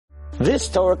This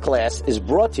Torah class is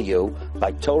brought to you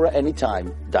by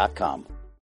TorahAnytime.com.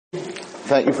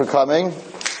 Thank you for coming.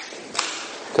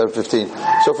 10:15.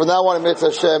 So from now on in Mitzvah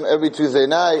Hashem, every Tuesday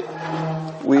night,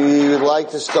 we would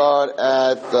like to start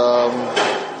at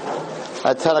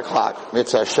 10 o'clock,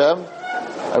 Mitzvah Hashem.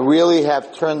 I really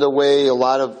have turned away a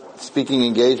lot of speaking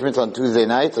engagements on Tuesday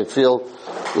nights. I feel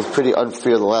it was pretty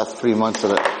unfair the last 3 months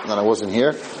that I wasn't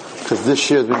here, because this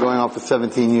year has been going on for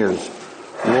 17 years.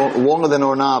 Longer than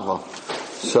Ornava.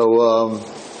 So,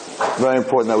 very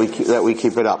important that we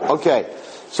keep it up. Okay.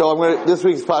 So this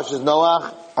week's Parshas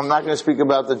Noach. I'm not going to speak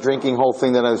about the drinking whole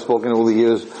thing that I've spoken all the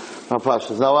years on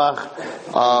Parshas Noach,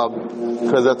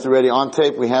 because that's already on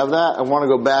tape. We have that. I want to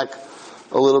go back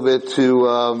a little bit to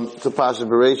Parshas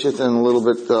Bereshit and a little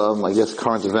bit, I guess,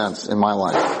 current events in my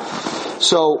life.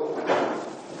 So,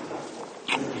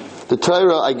 the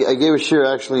Torah, I gave a shir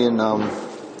actually in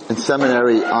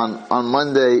seminary on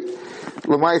Monday.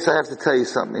 Lamais, I have to tell you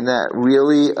something, that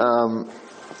really,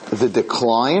 the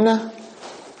decline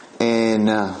in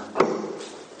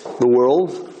the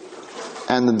world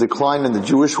and the decline in the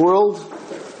Jewish world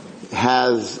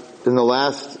has, in the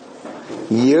last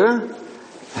year,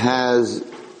 has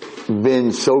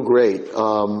been so great.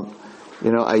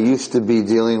 I used to be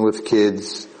dealing with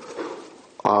kids,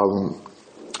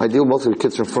 I deal mostly with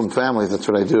kids from families, that's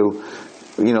what I do,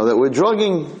 that were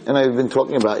drugging, and I've been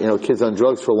talking about, kids on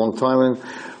drugs for a long time, and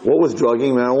what was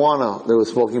drugging? Marijuana. They were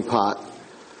smoking pot.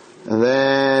 And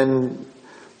then,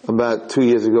 about 2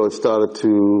 years ago, it started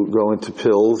to go into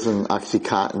pills and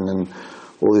Oxycontin and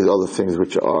all these other things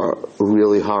which are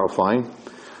really horrifying.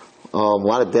 A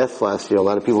lot of deaths last year. A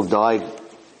lot of people died,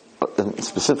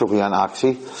 specifically on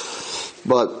Oxy.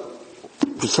 But,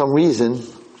 for some reason,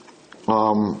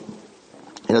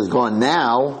 it has gone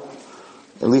now,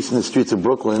 at least in the streets of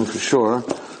Brooklyn, for sure,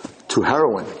 to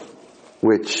heroin,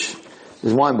 which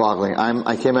is mind-boggling.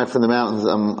 I came back from the mountains.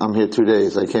 I'm here 2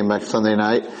 days. I came back Sunday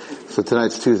night, so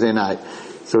tonight's Tuesday night.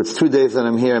 So it's 2 days that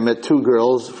I'm here. I met two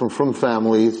girls from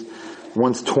families.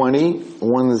 One's 20,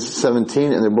 one's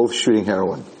 17, and they're both shooting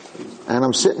heroin. And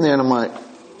I'm sitting there and I'm like,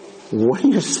 what are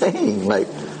you saying? Like,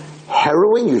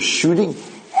 heroin? You're shooting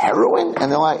heroin?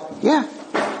 And they're like, yeah.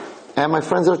 And my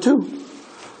friends are too.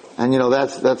 And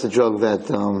that's a drug that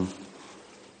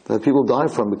people die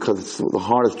from, because it's the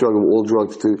hardest drug of all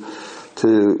drugs to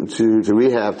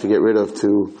rehab, to get rid of,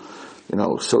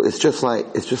 so it's just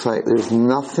like there's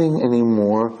nothing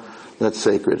anymore that's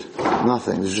sacred.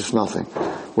 Nothing. There's just nothing.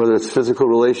 Whether it's physical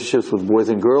relationships with boys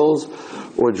and girls,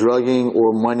 or drugging,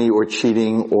 or money, or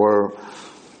cheating, or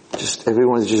just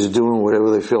everyone's just doing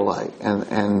whatever they feel like.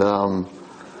 And the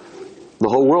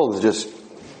whole world is just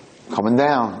coming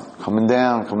down. I'm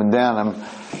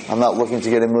not looking to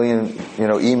get a million,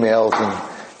 emails and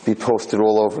be posted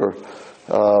all over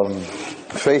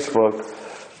Facebook.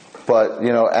 But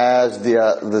as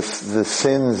the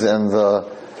sins and the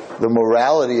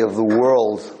morality of the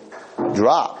world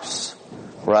drops,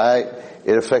 right?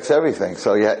 It affects everything.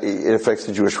 So it affects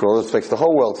the Jewish world. It affects the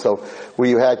whole world. So where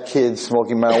you had kids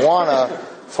smoking marijuana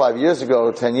 5 years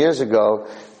ago, 10 years ago,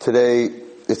 today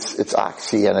it's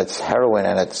Oxy and it's heroin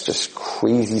and it's just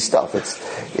crazy stuff.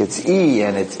 It's E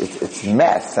and it's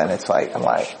meth, and I'm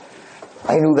like,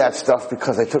 I knew that stuff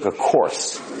because I took a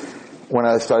course. When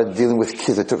I started dealing with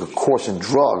kids, I took a course in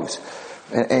drugs.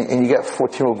 And you get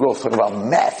 14-year-old girls talking about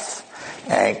meth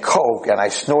and coke, and I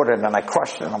snorted and I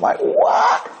crushed it, and I'm like,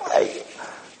 what?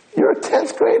 You're a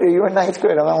 10th grader, you're a 9th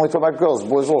grader. I'm not only talking about girls,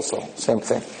 boys also. Same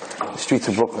thing. The streets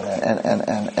of Brooklyn,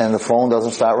 and the phone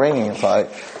doesn't start ringing.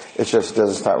 It just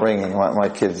doesn't start ringing. My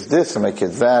kid's this and my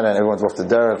kid's that, and everyone's off the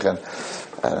derech. And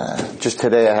just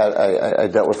today I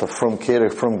dealt with a frum kid, a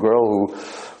frum girl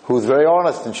who's very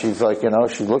honest, and she's like,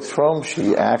 she looks frum,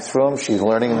 she acts frum, she's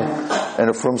learning in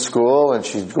a frum school, and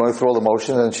she's going through all the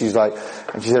motions, and she said,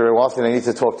 very often, I need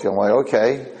to talk to you. I'm like,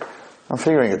 okay. I'm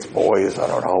figuring it's boys, I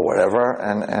don't know, whatever.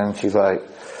 And she's like,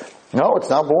 no, it's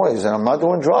not boys, and I'm not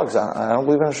doing drugs. I don't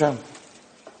believe in Hashem.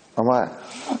 I'm like,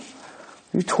 what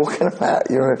are you talking about?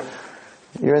 You're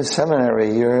in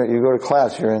seminary, you go to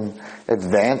class, you're in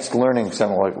advanced learning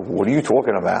seminary. Like, what are you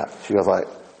talking about? She goes like,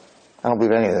 I don't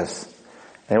believe any of this.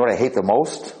 And what I hate the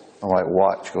most? I'm like,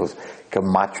 what? She goes,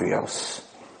 gematrios.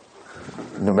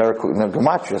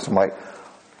 Gematrios. I'm like,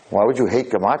 why would you hate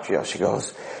gematrios? She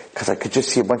goes, because I could just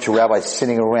see a bunch of rabbis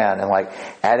sitting around and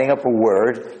adding up a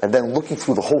word and then looking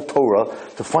through the whole Torah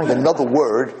to find another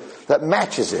word that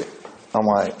matches it. I'm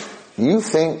like, you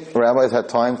think rabbis had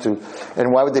time to,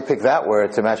 and why would they pick that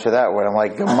word to match to that word? I'm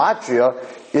like, gematria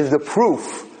is the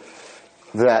proof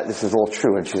that this is all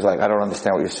true. And she's like, I don't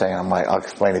understand what you're saying. I'm like, I'll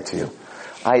explain it to you.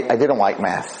 I didn't like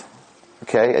math.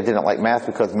 Okay? I didn't like math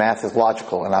because math is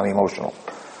logical and I'm emotional.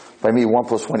 By me, 1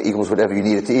 + 1 equals whatever you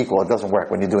need it to equal. It doesn't work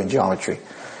when you're doing geometry.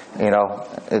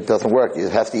 It doesn't work.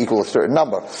 It has to equal a certain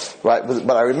number, right?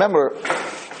 But I remember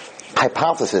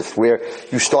hypothesis where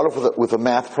you start off with a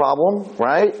math problem,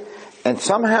 right? And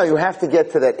somehow you have to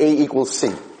get to that A =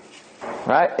 C.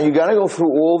 Right? And you gotta go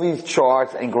through all these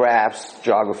charts and graphs,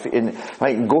 geography, and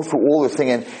right, go through all this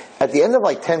thing, and at the end of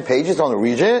like 10 pages on the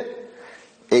Regent,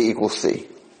 A = C.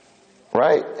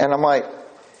 Right? And I'm like,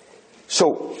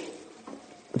 so,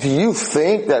 do you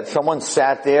think that someone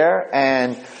sat there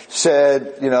and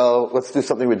said, let's do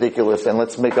something ridiculous and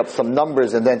let's make up some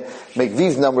numbers and then make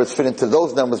these numbers fit into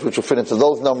those numbers which will fit into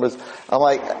those numbers? I'm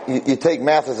like, you take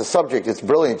math as a subject, it's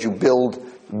brilliant. You build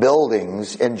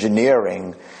buildings,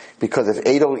 engineering, because if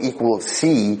A don't equal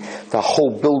C, the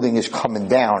whole building is coming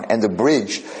down, and the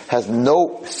bridge has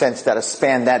no sense that a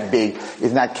span that big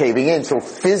is not caving in. So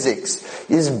physics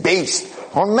is based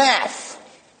on math,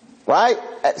 right?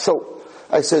 So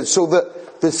I said, so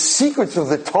the secrets of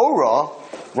the Torah,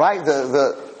 right?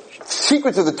 The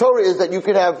secrets of the Torah is that you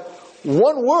can have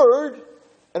one word,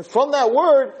 and from that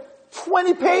word,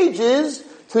 20 pages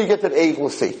till you get to the A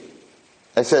 = C.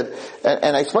 I said,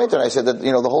 and I explained to her, I said that,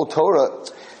 the whole Torah,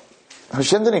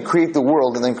 Hashem didn't create the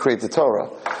world and then create the Torah.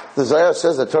 The Zohar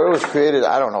says the Torah was created,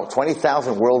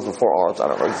 20,000 worlds before ours. I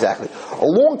don't know exactly. A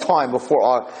long time before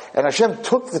ours. And Hashem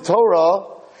took the Torah,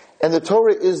 and the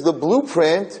Torah is the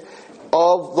blueprint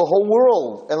of the whole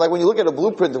world. And like when you look at a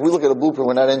blueprint, if we look at a blueprint,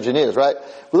 we're not engineers, right?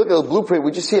 We look at a blueprint,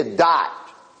 we just see a dot.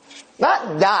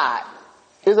 Not dot.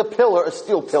 There's a pillar, a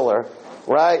steel pillar,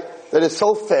 right? That is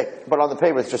so thick, but on the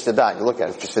paper it's just a dot. You look at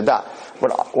it, it's just a dot. When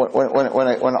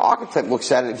an architect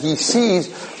looks at it, he sees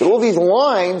that all these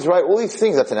lines, right, all these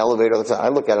things, that's an elevator, I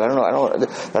look at it, I don't know,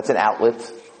 that's an outlet,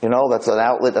 that's an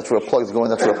outlet, that's where a plug's going,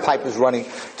 that's where a pipe is running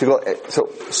to go, that's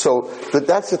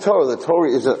the Torah. The Torah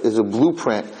is a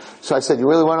blueprint. So I said, you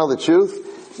really want to know the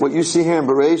truth? What you see here in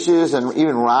Bereshis and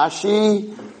even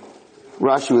Rashi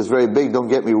was very big, don't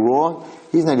get me wrong,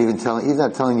 he's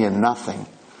not telling you nothing.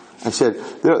 I said,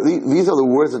 these are the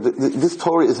words that this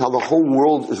Torah is how the whole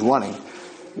world is running.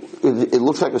 It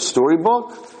looks like a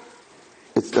storybook.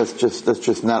 That's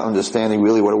just not understanding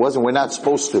really what it was, and we're not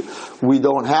supposed to. We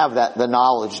don't have the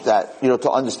knowledge that,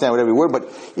 to understand what every word, but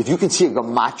if you can see a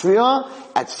gematria,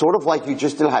 it's sort of like you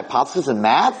just did a hypothesis in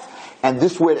math, and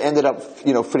this word ended up,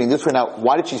 fitting this word. Now,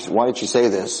 why did she say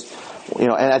this?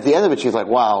 And at the end of it, she's like,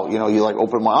 wow, you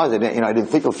opened my eyes. I didn't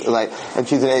think of, and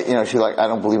she said, she's like, I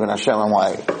don't believe in Hashem. I'm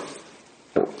like,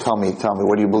 tell me,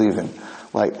 what do you believe in?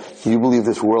 Do you believe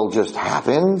this world just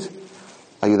happened?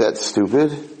 Are you that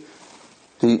stupid?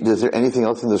 Is there anything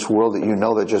else in this world that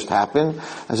that just happened?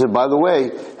 I said, by the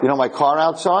way, my car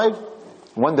outside?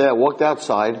 One day I walked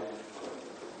outside,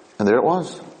 and there it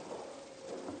was.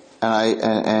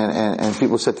 And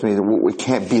people said to me, well, it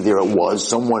can't be there. It was.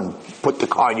 Someone put the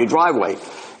car in your driveway,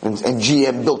 and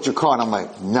GM built your car. And I'm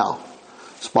like, no.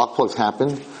 Spark plugs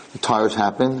happened. The tires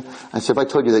happen. I said, if I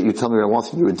told you that, you tell me what I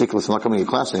want, you're ridiculous. I'm not coming to your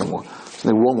class anymore. There's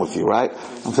something wrong with you, right?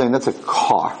 I'm saying that's a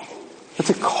car. That's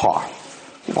a car.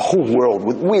 The whole world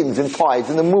with winds and tides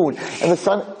and the moon. And the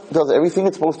sun does everything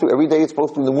it's supposed to. Every day it's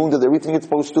supposed to. The moon does everything it's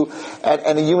supposed to.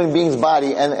 And a human being's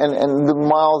body and the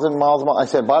miles and miles and miles. I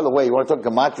said, by the way, you want to talk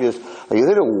gematrias? Are you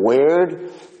aware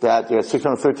that there are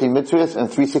 613 mitzvahs and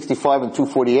 365 and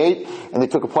 248? And they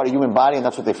took apart a human body and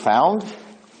that's what they found?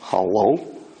 Hello?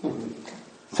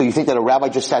 So you think that a rabbi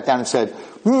just sat down and said,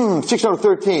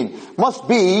 613 must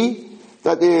be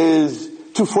that there's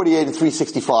 248 and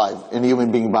 365 in the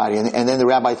human being body. And then the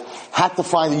rabbis had to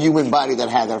find the human body that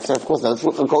had that. I said, of course, that's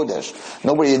Ruach HaKodesh.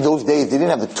 Nobody in those days, they didn't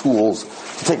have the tools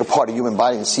to take apart a human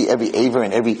body and see every aver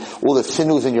and all the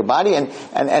sinews in your body. And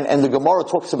the Gemara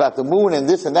talks about the moon and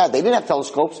this and that. They didn't have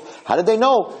telescopes. How did they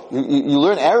know? You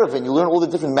learn Eruvin, you learn all the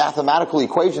different mathematical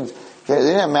equations. They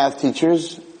didn't have math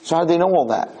teachers. So how did they know all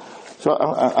that? So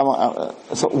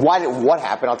what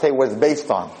happened? I'll tell you what it's based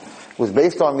on. It was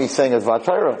based on me saying a Dvar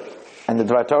Torah. And the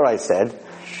Dvar Torah I said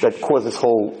that caused this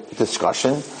whole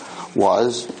discussion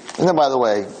was, and then by the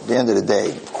way, at the end of the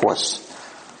day, of course,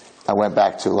 I went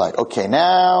back to okay,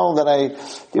 now that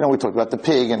we talked about the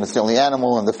pig and it's the only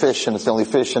animal and the fish and it's the only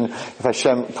fish, and if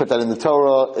Hashem put that in the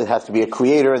Torah, it has to be a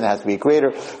creator and there has to be a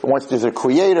creator. But once there's a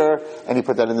creator and he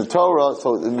put that in the Torah,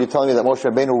 so you're telling me that Moshe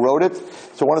Rabbeinu wrote it?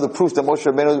 So one of the proofs that Moshe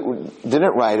Rabbeinu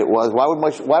didn't write it was,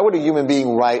 why would a human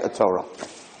being write a Torah?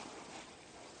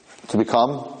 To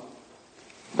become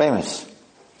famous.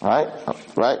 Right?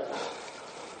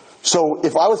 So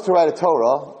if I was to write a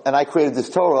Torah, and I created this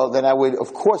Torah, then I would,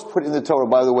 of course, put in the Torah,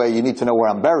 by the way, you need to know where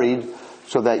I'm buried,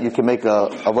 so that you can make a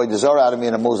Avodah Zarah out of me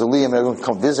in a mausoleum, and everyone can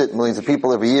come visit, millions of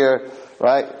people every year,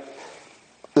 right?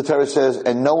 The Torah says,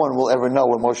 and no one will ever know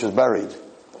where Moshe is buried.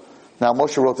 Now,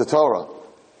 Moshe wrote the Torah.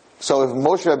 So if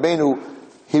Moshe Rabbeinu,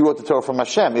 he wrote the Torah from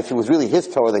Hashem, if it was really his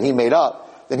Torah that he made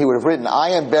up, then he would have written,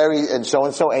 I am buried and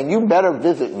so, and you better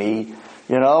visit me,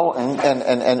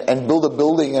 and build a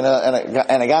building and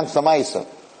a Gan Samaisa.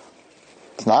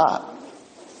 It's not.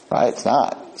 Right? It's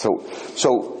not. So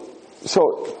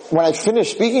when I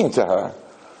finished speaking to her,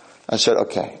 I said,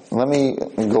 okay, let me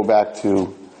go back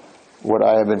to what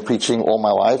I have been preaching all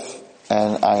my life,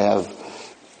 and I have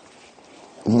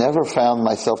never found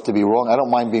myself to be wrong. I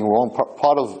don't mind being wrong.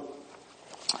 Part of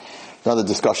another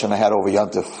discussion I had over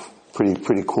Yontif,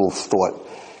 pretty cool thought.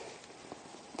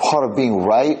 Part of being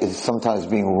right is sometimes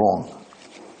being wrong.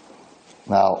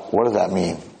 Now, what does that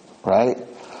mean? Right?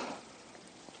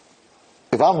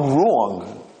 If I'm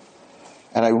wrong,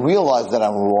 and I realize that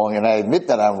I'm wrong, and I admit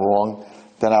that I'm wrong,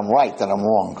 then I'm right, then I'm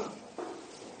wrong.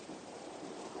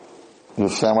 You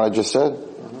understand what I just said?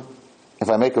 Mm-hmm. If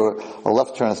I make a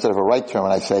left turn instead of a right turn,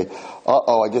 and I say,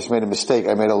 I just made a mistake,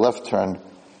 I made a left turn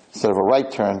instead of a right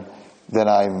turn, then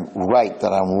I'm right,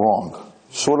 then I'm wrong.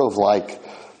 Sort of like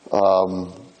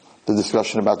the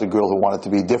discussion about the girl who wanted to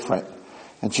be different.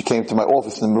 And she came to my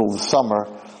office in the middle of the summer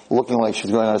looking like she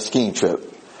was going on a skiing trip.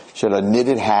 She had a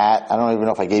knitted hat. I don't even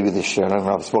know if I gave you this shit. I don't even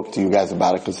know if I spoke to you guys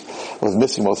about it because I was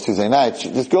missing most Tuesday nights.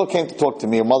 This girl came to talk to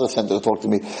me. Her mother sent her to talk to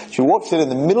me. She walks in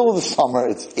the middle of the summer.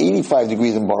 It's 85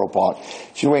 degrees in Borough Park.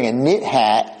 She's wearing a knit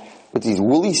hat with these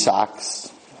woolly socks,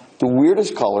 the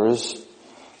weirdest colors,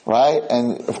 right?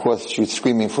 And of course she's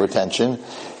screaming for attention.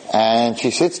 And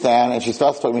she sits down and she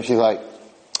starts talking to me. She's like,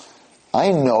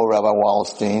 I know, Rabbi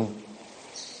Wallerstein,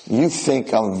 you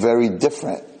think I'm very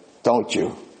different, don't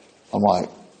you? I'm like,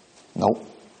 nope.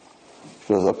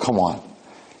 She goes, oh, come on.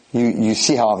 You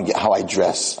see how I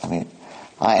dress. I mean,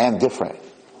 I am different.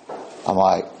 I'm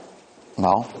like,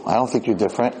 no, I don't think you're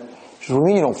different. She goes, what do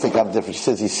you mean you don't think I'm different? She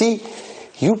says, you see,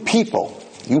 you people,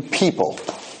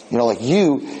 like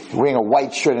you're wearing a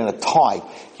white shirt and a tie.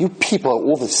 You people are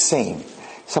all the same.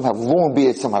 Some have long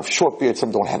beards, some have short beards,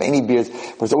 some don't have any beards.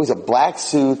 But there's always a black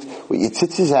suit with your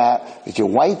tzitzis out, with your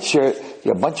white shirt,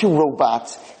 you're a bunch of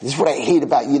robots. This is what I hate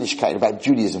about Yiddishkeit, about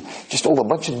Judaism. Just all a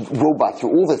bunch of robots.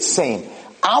 You're all the same.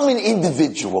 I'm an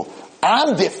individual.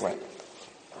 I'm different.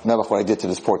 Never what I did to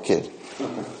this poor kid.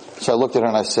 So I looked at her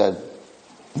and I said,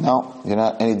 no, you're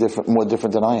not any more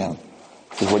different than I am.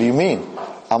 She said, what do you mean?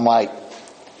 I'm like,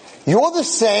 you're the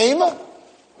same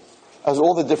as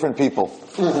all the different people.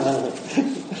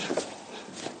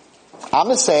 I'm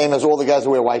the same as all the guys who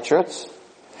wear white shirts.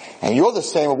 And you're the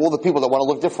same as all the people that want to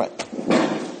look different.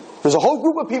 There's a whole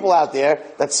group of people out there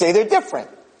that say they're different.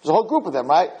 There's a whole group of them,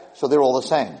 right? So they're all the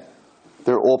same.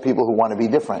 They're all people who want to be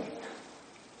different.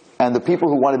 And the people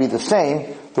who want to be the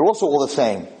same, they're also all the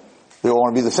same. They all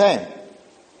want to be the same.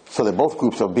 So they're both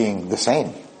groups of being the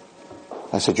same.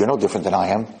 I said, you're no different than I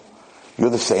am. You're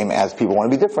the same as people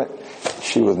want to be different.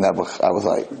 She's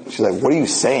like, what are you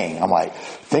saying? I'm like,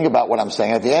 think about what I'm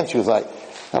saying. At the end, she was like,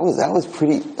 that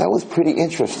was pretty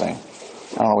interesting.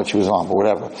 I don't know what she was on, but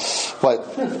whatever.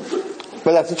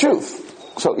 But that's the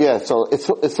truth. So it's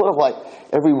sort of like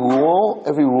every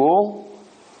rule,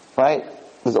 right?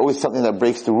 There's always something that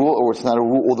breaks the rule, or it's not a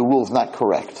rule, or the rule is not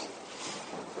correct.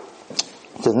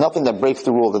 If there's nothing that breaks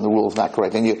the rule, then the rule is not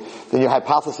correct. Then your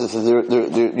hypothesis is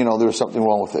there's something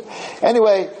wrong with it.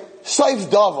 Anyway, Saif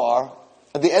Davar,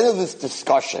 at the end of this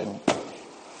discussion,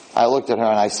 I looked at her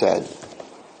and I said,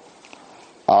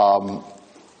 I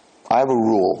have a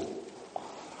rule.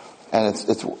 And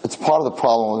it's part of the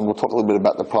problem, and we'll talk a little bit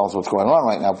about the problems of what's going on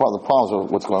right now. Part of the problems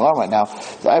of what's going on right now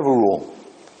is I have a rule.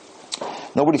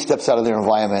 Nobody steps out of their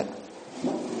environment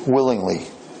willingly.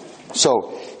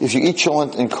 So, if you eat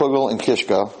cholent and kugel and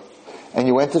kishka, and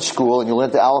you went to school, and you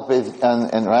learned the alphabet,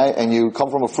 and you come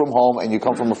from a frum home, and you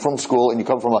come from a frum school, and you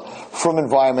come from a frum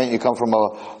environment, you come from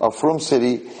a frum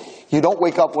city, you don't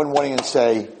wake up one morning and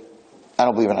say, I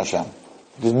don't believe in Hashem.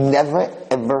 It's never,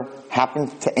 ever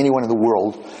happened to anyone in the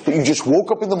world that you just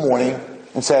woke up in the morning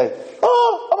and said,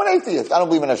 oh, I'm an atheist. I don't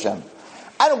believe in Hashem.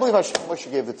 I don't believe Hashem. Moshe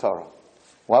gave the Torah.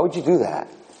 Why would you do that?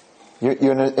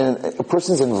 You're in a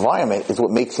person's environment is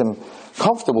what makes him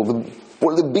comfortable.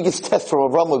 One of the biggest tests for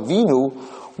Avraham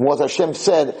Avinu was Hashem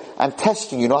said, I'm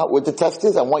testing you. You know what the test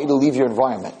is? I want you to leave your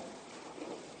environment.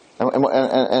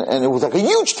 And it was like a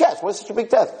huge test. What's such a big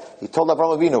test? He told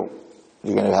Avraham Avinu,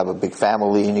 you're going to have a big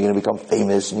family, and you're going to become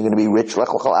famous, and you're going to be rich. And I'm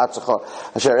going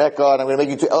to make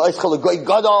you to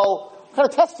what kind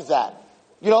of test is that?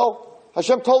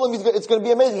 Hashem told him it's going to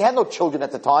be amazing. He had no children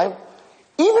at the time.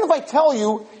 Even if I tell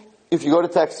you, if you go to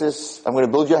Texas, I'm going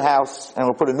to build you a house, and I'm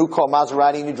going to put a new car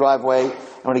Maserati in your driveway.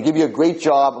 I'm going to give you a great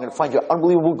job. I'm going to find you an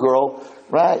unbelievable girl.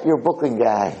 Right? You're a Brooklyn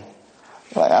guy.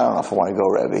 Like, I don't know if I want to go,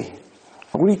 Rebbe.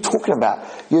 What are you talking about?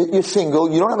 You're single.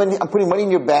 You don't have any, I'm putting money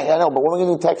in your bank. I know, but what am I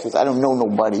going to do in Texas? I don't know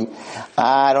nobody.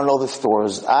 I don't know the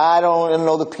stores. I don't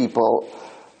know the people.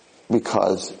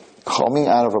 Because coming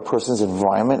out of a person's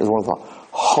environment is one of the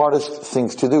hardest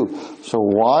things to do. So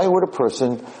why would a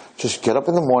person just get up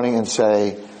in the morning and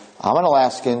say, I'm an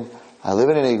Alaskan, I live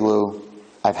in an igloo,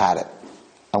 I've had it.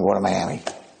 I'm going to Miami.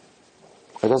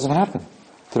 It doesn't happen.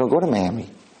 They don't go to Miami.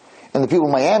 And the people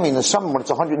in Miami in the summer when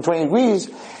it's 120 degrees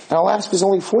and Alaska's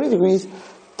only 40 degrees,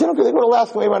 they go to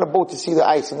Alaska maybe on a boat to see the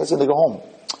ice and then they go home.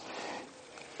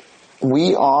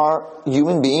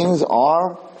 Human beings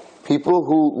are people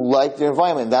who like their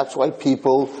environment. That's why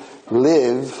people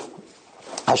live.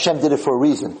 Hashem did it for a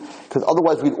reason. Because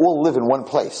otherwise we'd all live in one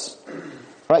place.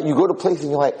 Right? You go to places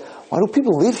and you're like, why do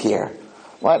people live here?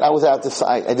 Right?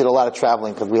 I did a lot of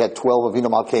traveling because we had 12 Avinu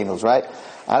Malkenos, right?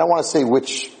 I don't want to say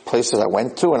which places I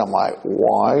went to, and I'm like,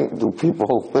 why do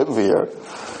people live here?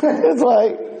 It's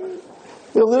like,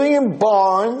 they're living in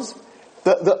barns.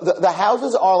 The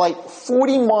houses are like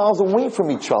 40 miles away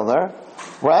from each other,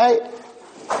 right?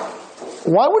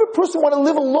 Why would a person want to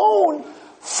live alone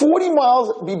 40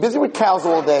 miles, be busy with cows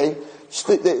all day?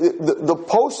 The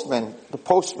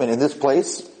postman in this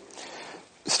place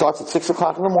starts at 6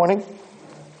 o'clock in the morning,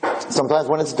 sometimes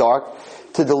when it's dark,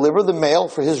 to deliver the mail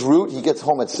for his route. He gets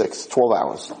home at 6, 12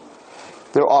 hours.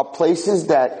 There are places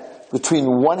that between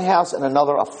one house and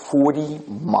another are 40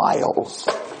 miles.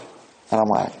 And I'm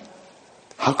like,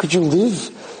 how could you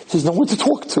live? There's no one to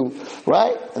talk to,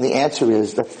 right? And the answer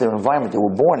is, that's their environment they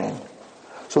were born in.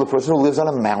 So the person who lives on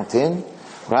a mountain,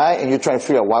 right? And you're trying to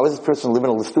figure out, why was this person living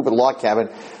in a stupid log cabin?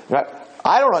 Right?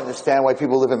 I don't understand why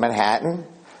people live in Manhattan.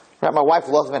 Right? My wife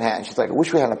loves Manhattan. She's like, I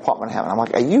wish we had an apartment in Manhattan. I'm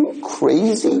like, are you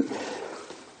crazy?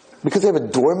 Because they have a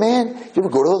doorman? You ever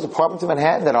go to those apartments in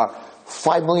Manhattan that are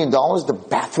 $5 million? The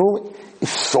bathroom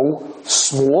is so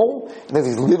small. And there's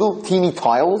these little teeny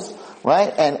tiles,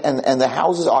 right? And the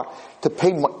houses are to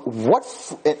pay,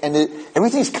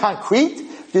 everything's concrete.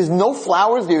 There's no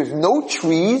flowers, there's no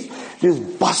trees, there's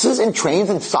buses and trains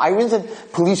and sirens and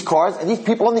police cars, and these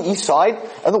people on the east side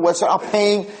and the west side are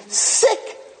paying sick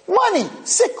money.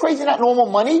 Sick, crazy, not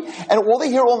normal money. And all they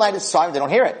hear all night is sirens. They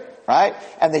don't hear it. Right?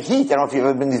 And the heat, I don't know if you've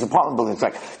ever been in these apartment buildings, it's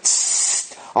like,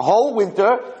 tss, a whole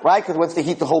winter, right? Because once they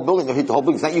heat the whole building, they'll heat the whole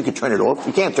building. It's not you can turn it off.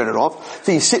 You can't turn it off.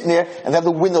 So you're sitting there, and they have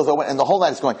the windows open, and the whole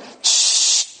night it's going,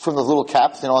 tss, from those little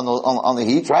caps, on the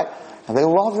heat, right? And they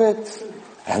love it.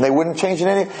 And they wouldn't change it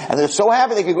any. And they're so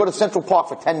happy they could go to Central Park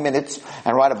for 10 minutes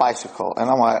and ride a bicycle. And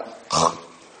I'm like,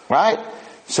 right?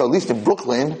 So at least in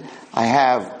Brooklyn, I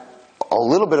have a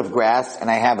little bit of grass, and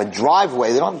I have a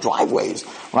driveway. They don't have driveways,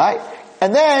 right?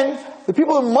 And then, the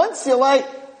people in Muncie are like,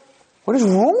 what is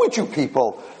wrong with you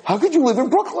people? How could you live in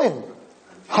Brooklyn?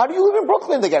 How do you live in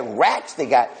Brooklyn? They got rats, they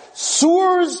got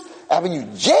sewers, Avenue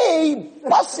J,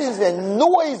 buses and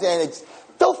noise, and it's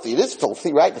filthy. It is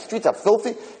filthy, right? The streets are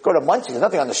filthy. Go to Muncie, there's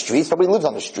nothing on the streets. Nobody lives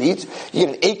on the streets. You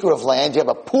get an acre of land, you have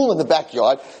a pool in the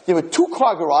backyard, you have a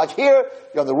 2-car garage. Here,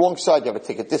 you're on the wrong side, you have a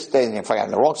ticket this day, and you're on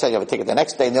the wrong side, you have a ticket the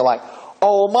next day, and they're like,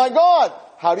 oh my God!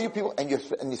 How do you people, and you're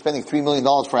spending $3 million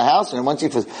for a house, and in Muncie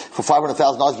for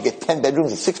 $500,000 you get 10 bedrooms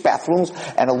and 6 bathrooms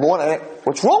and a lawn, and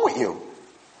what's wrong with you?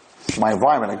 It's my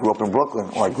environment. I grew up in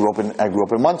Brooklyn, or I grew up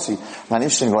in Muncie. I'm not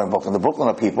interested in going to Brooklyn. The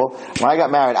Brooklyn people, when I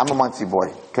got married, I'm a Muncie boy,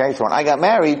 okay? So when I got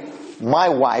married, my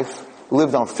wife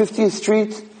lived on 50th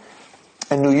Street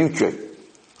and New Utrecht,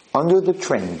 under the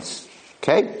trains,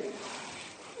 okay?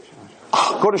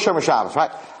 Go to Shomer Shabbos,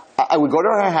 right? I would go to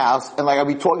her house, and I'd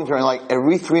be talking to her, and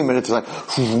every 3 minutes,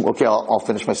 okay, I'll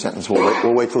finish my sentence.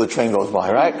 We'll wait till the train goes by,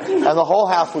 right? And the whole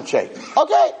house would shake.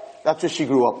 Okay, that's where she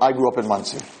grew up. I grew up in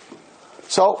Muncie.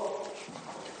 So,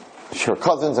 her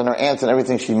cousins and her aunts and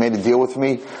everything, she made a deal with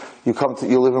me. You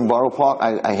live in Borough Park.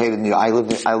 I hated New York.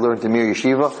 I learned in Mir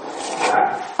Yeshiva.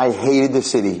 I hated the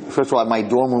city. First of all, my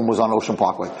dorm room was on Ocean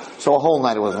Parkway. So a whole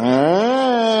night it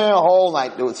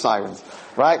was sirens,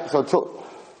 right?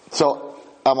 So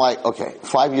I'm like, okay,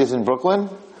 5 years in Brooklyn,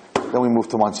 then we moved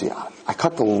to Muncie. I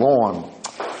cut the lawn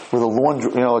with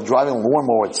a driving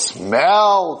lawnmower. It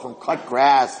smelled from cut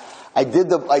grass. I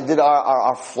did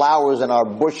our flowers and our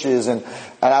bushes, and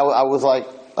I was like,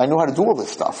 I knew how to do all this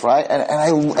stuff, right? And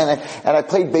I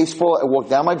played baseball. I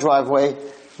walked down my driveway,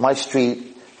 my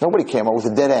street. Nobody came. It was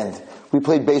a dead end. We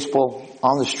played baseball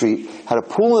on the street. Had a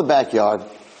pool in the backyard.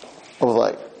 I was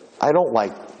like, I don't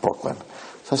like Brooklyn.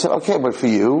 So I said, okay, but for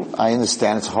you, I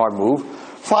understand it's a hard move,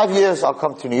 5 years, I'll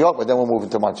come to New York, but then we'll move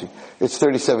into Monsey. It's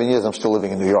 37 years, I'm still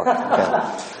living in New York.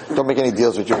 Okay? Don't make any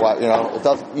deals with your wife,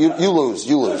 you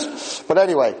lose. But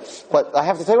anyway, but I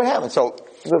have to tell you what happened. So,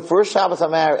 the first Shabbos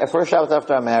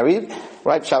after I'm married,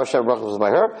 right? Shabbos Brachos was by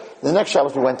her. The next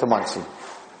Shabbos we went to Monsey.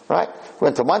 Right? We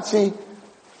went to Monsey.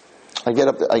 I get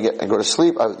up, I go to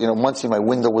sleep. Monsey, my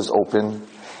window was open.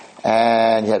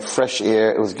 And you had fresh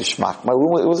air. It was geschmack. My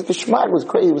room, it was a geschmack. It was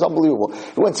crazy. It was unbelievable.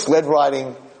 We went sled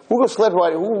riding. Who goes sled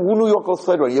riding? Who New York goes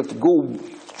sled riding? You have to go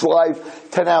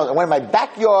drive 10 hours. I went in my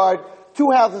backyard,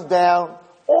 2 houses down,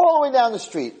 all the way down the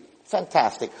street.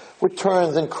 Fantastic. With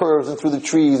turns and curves and through the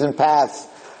trees and paths.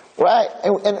 Right?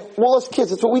 And all those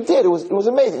kids, that's what we did. It was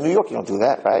amazing. In New York, you don't do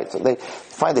that, right? So they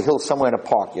find a hill somewhere in a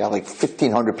park. You have like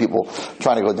 1,500 people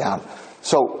trying to go down.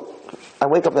 So, I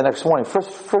wake up the next morning,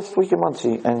 first week in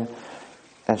Monsey,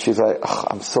 and she's like,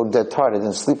 I'm so dead tired, I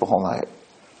didn't sleep a whole night.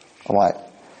 I'm like,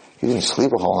 you didn't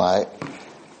sleep a whole night?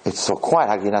 It's so quiet,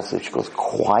 how can you not sleep? She goes,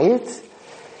 quiet?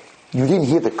 You didn't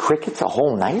hear the crickets a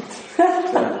whole night?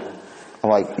 I'm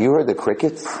like, you heard the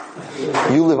crickets?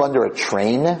 You live under a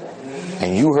train,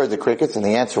 and you heard the crickets? And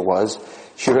the answer was,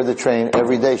 she heard the train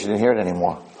every day, she didn't hear it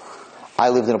anymore. I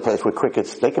lived in a place where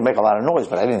crickets, they can make a lot of noise,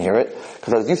 but I didn't hear it,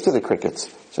 because I was used to the crickets,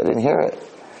 so I didn't hear it.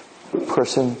 A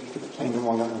person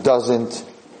doesn't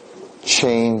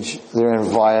change their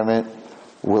environment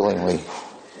willingly.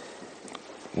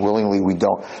 Willingly we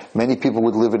don't. Many people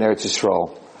would live in Eretz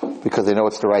Yisrael because they know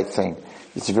it's the right thing.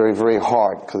 It's very, very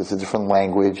hard because it's a different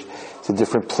language, it's a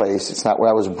different place, it's not where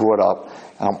I was brought up,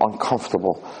 and I'm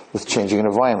uncomfortable with changing an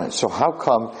environment. So how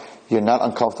come you're not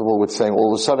uncomfortable with saying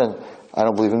all of a sudden, I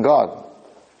don't believe in God,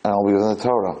 I don't believe in the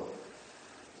Torah?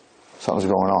 Something's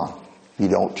going on. You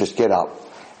don't just get up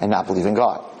and not believe in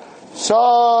God.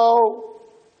 So,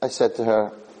 I said to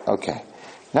her, okay,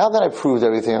 now that I've proved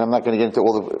everything, and I'm not going to get into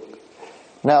all the...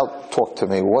 Now, talk to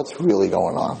me. What's really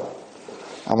going on?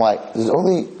 I'm like, there's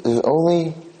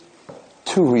only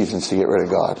two reasons to get rid of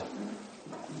God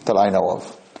that I know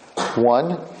of.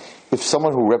 One, if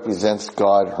someone who represents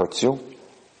God hurts you,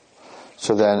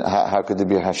 so then how could there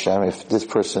be a Hashem if this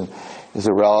person is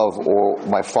a Rav or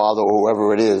my father or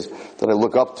whoever it is that I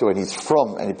look up to and he's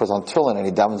from and he puts on tefillin and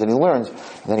he davens and he learns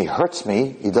and then he hurts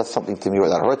me, he does something to me or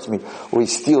that hurts me, or he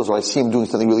steals or I see him doing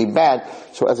something really bad.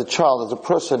 So as a child, as a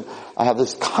person, I have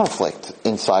this conflict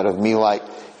inside of me, like,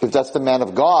 if that's the man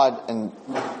of God, and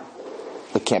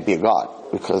it can't be a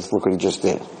God because look what he just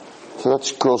did. So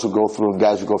that's girls who go through and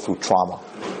guys who go through trauma.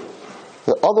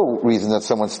 The other reason that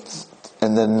someone's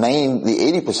and the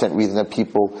 80% reason that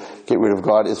people get rid of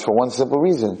God is for one simple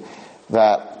reason,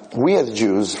 that we as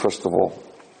Jews, first of all,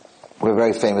 we're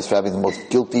very famous for having the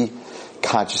most guilty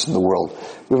conscience in the world.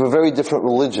 We have a very different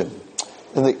religion.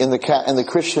 In the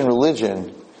Christian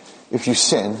religion, if you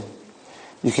sin,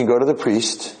 you can go to the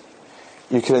priest,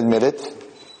 you can admit it,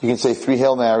 you can say 3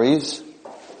 Hail Marys,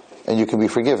 and you can be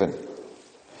forgiven.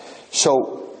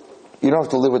 So, you don't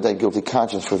have to live with that guilty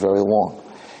conscience for very long.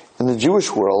 In the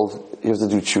Jewish world, you have to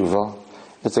do tshuva.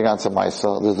 It's a ganze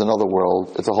Maisa. There's another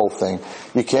world. It's a whole thing.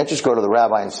 You can't just go to the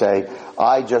rabbi and say,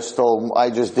 I just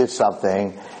did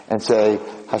something, and say,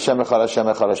 Hashem echad, Hashem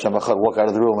echad, Hashem echad, walk out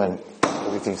of the room and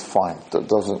everything's fine.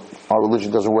 Our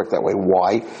religion doesn't work that way.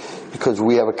 Why? Because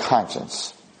we have a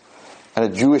conscience. And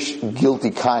a Jewish guilty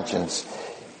conscience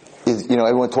is,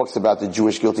 everyone talks about the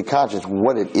Jewish guilty conscience.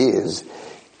 What it is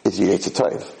Yetzer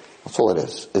Tov. That's all it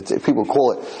is. People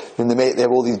call it, and they have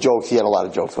all these jokes. He had a lot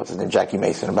of jokes, what's his name, Jackie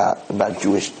Mason, about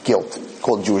Jewish guilt. It's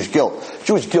called Jewish guilt.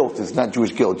 Jewish guilt is not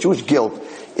Jewish guilt. Jewish guilt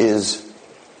is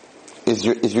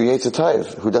your Yetzer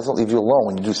Tov, who doesn't leave you alone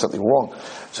when you do something wrong.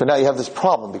 So now you have this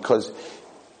problem because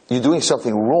you're doing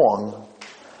something wrong.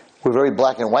 We're very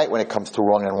black and white when it comes to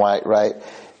wrong and right, right?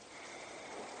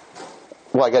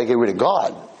 Well, I gotta get rid of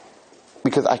God.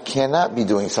 Because I cannot be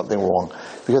doing something wrong.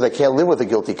 Because I can't live with a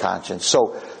guilty conscience.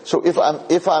 So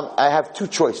I have two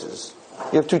choices.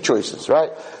 You have two choices, right?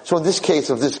 So in this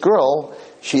case of this girl,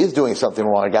 she is doing something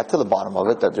wrong. I got to the bottom of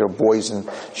it, that there are boys and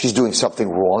she's doing something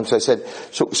wrong. So I said,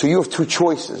 so you have two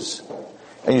choices.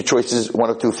 And your choice is one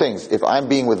of two things. If I'm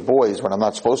being with boys when I'm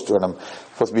not supposed to, and I'm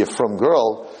supposed to be a frum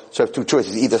girl, so I have two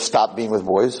choices. Either stop being with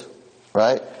boys,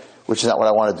 right? Which is not what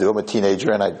I want to do. I'm a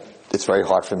teenager and it's very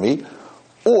hard for me.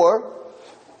 Or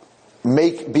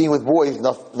make being with boys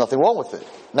nothing wrong with it.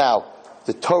 Now,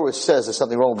 the Torah says there's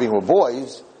something wrong with being with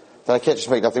boys, then I can't just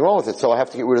make nothing wrong with it. So I have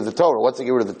to get rid of the Torah. Once I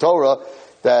get rid of the Torah,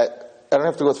 that I don't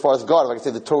have to go as far as God. If I can say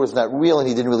the Torah is not real and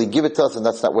He didn't really give it to us, and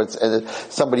that's not what and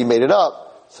somebody made it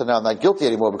up, so now I'm not guilty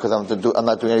anymore because I'm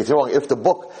not doing anything wrong. If the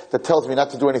book that tells me not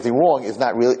to do anything wrong is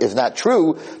not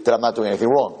true, then I'm not doing anything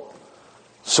wrong.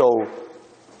 So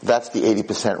that's the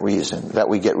 80% reason that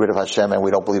we get rid of Hashem and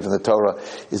we don't believe in the Torah,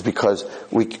 is because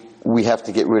we have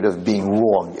to get rid of being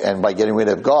wrong. And by getting rid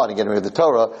of God and getting rid of the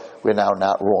Torah, we're now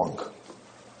not wrong.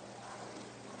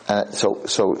 And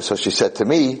so she said to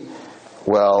me,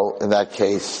 well, in that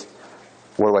case,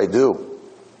 what do I do?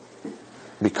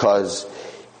 Because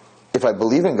if I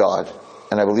believe in God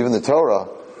and I believe in the Torah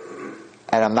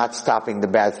and I'm not stopping the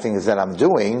bad things that I'm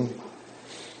doing,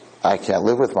 I can't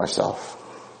live with myself.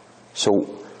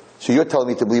 So you're telling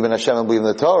me to believe in Hashem and believe in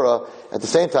the Torah. At the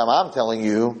same time, I'm telling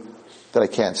you that I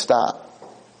can't stop.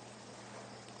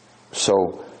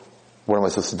 So what am I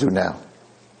supposed to do now?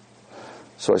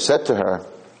 So I said to her,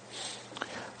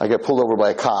 I got pulled over by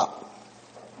a cop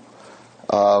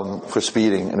for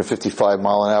speeding in a 55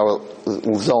 mile an hour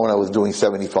zone. I was doing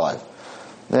 75.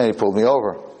 Then he pulled me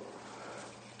over.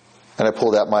 And I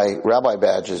pulled out my rabbi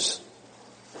badges.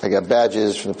 I got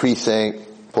badges from the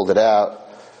precinct, pulled it out,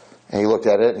 and he looked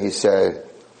at it and he said,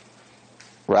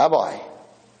 Rabbi,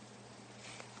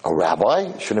 a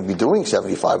rabbi shouldn't be doing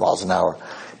 75 miles an hour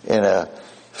in a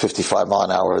 55 mile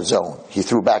an hour zone. He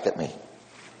threw back at me.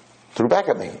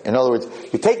 In other words,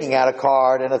 you're taking out a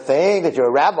card and a thing that you're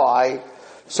a rabbi,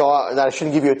 so that I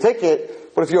shouldn't give you a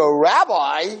ticket, but if you're a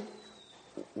rabbi,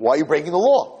 why are you breaking the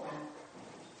law?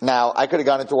 Now, I could have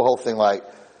gone into a whole thing like,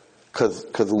 cause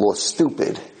the law's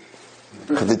stupid.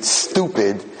 Because it's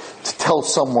stupid to tell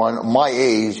someone my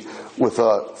age with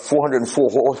a 404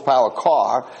 horsepower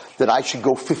car that I should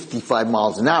go 55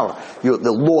 miles an hour.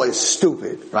 The law is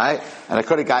stupid, right? And I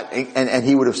could have got, and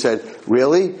he would have said,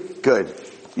 really? Good.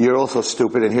 You're also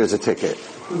stupid and here's a ticket.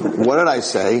 What did I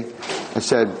say? I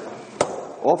said,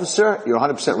 officer, you're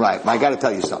 100% right, but I gotta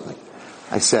tell you something.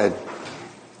 I said,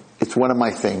 it's one of my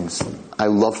things. I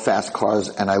love fast cars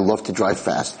and I love to drive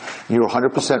fast. You're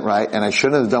 100% right, and I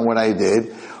shouldn't have done what I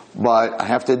did, but I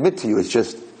have to admit to you, it's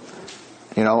just,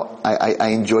 I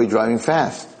enjoy driving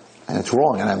fast. And it's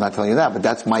wrong, and I'm not telling you that, but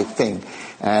that's my thing.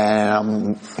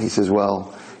 And he says,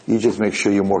 well, you just make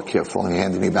sure you're more careful, and he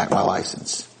handed me back my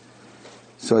license.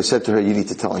 So I said to her, you need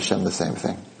to tell Hashem the same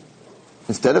thing.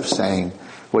 Instead of saying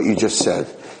what you just said,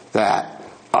 that,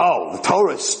 oh, the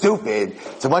Torah is stupid,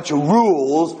 it's a bunch of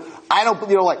rules, I don't,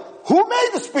 like, who made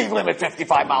the speed limit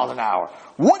 55 miles an hour?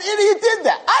 What idiot did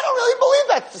that? I don't really believe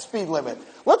that's the speed limit.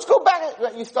 Let's go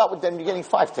back, you start with them, you're getting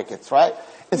 5 tickets, right?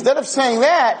 Instead of saying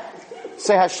that,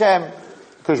 say Hashem,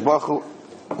 Kodesh Baruch Hu,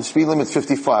 the speed limit's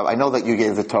 55. I know that you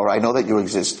gave the Torah. I know that you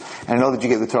exist. I know that you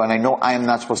gave the Torah, and I know I am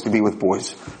not supposed to be with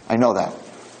boys. I know that.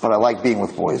 But I like being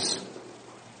with boys.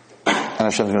 And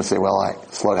Hashem's going to say, well,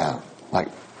 slow down. Like,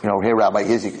 here, Rabbi,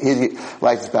 here's your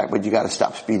license back, but you got to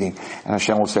stop speeding. And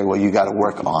Hashem will say, well, you got to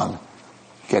work on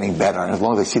getting better. And as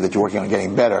long as they see that you're working on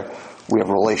getting better, we have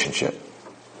a relationship.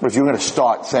 But if you're going to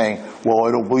start saying, well,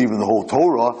 I don't believe in the whole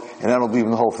Torah, and I don't believe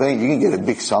in the whole thing, you can get a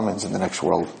big summons in the next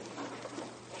world.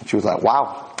 And she was like,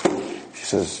 wow. She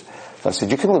says, I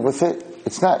said, you can live with it.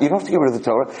 It's not, you don't have to get rid of the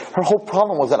Torah. Her whole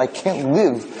problem was that I can't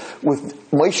live with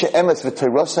Moshe Emes,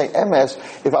 V'Torasei Emes,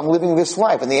 if I'm living this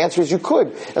life. And the answer is you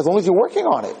could, as long as you're working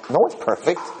on it. No one's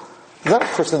perfect. There's not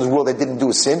a person in this world that didn't do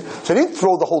a sin. So they didn't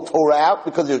throw the whole Torah out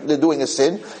because they're doing a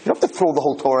sin. You don't have to throw the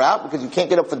whole Torah out because you can't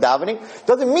get up for davening.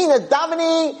 Doesn't mean that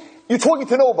davening, you're talking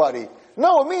to nobody.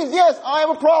 No, it means, yes, I am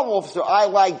a problem officer. I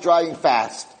like driving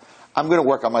fast. I'm going to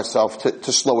work on myself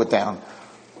to slow it down.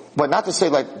 But not to say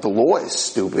like the law is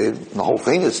stupid, the whole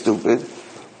thing is stupid.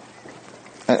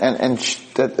 And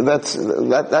that's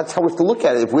how we have to look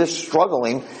at it. If we're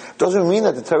struggling, doesn't mean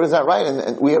that the Torah is not right,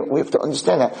 and we have to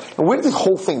understand that. And where did this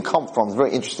whole thing come from? It's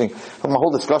very interesting. My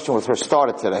whole discussion with her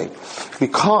started today.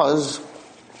 Because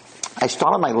I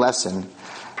started my lesson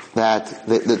that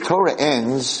the Torah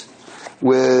ends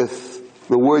with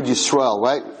the word Yisrael,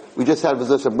 right? We just had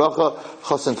V'zeh Bracha,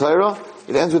 Chasen Torah.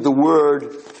 It ends with the word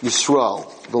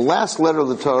Yisrael. The last letter of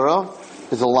the Torah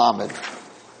is a Lamed.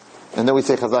 And then we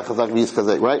say Chazak, Chazak, V'yiz,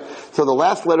 Chazak, right? So the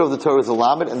last letter of the Torah is a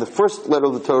Lamed, and the first letter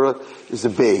of the Torah is a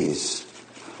Beis.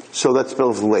 So that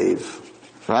spells Lev,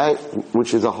 right?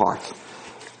 Which is a heart.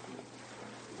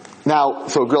 Now,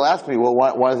 so a girl asked me, well,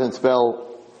 why doesn't it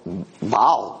spell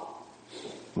Baal?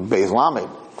 Beis Lamed.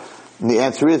 And the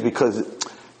answer is because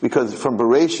from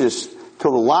Bereshis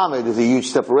till the Lamed is a huge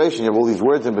separation. You have all these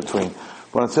words in between.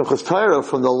 But on Simchas Torah,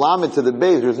 from the Lamed to the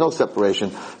Beis, there's no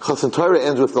separation. Chasen Torah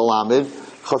ends with the Lamed.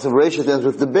 Chasen Bereshis ends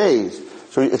with the Beis.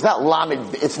 So it's not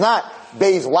Lamed, it's not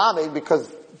Beis Lamed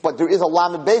but there is a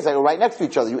Lamed Beis. They go right next to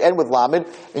each other. You end with Lamed,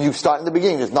 and you start in the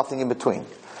beginning. There's nothing in between.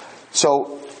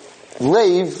 So,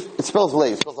 Lev, it spells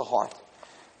Lev, it spells a heart.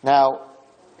 Now,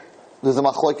 there's a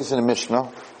Machlokes in the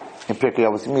Mishnah, in Pirkei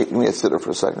Avos. Give me a sitter for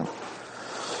a second.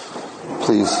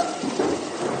 Please.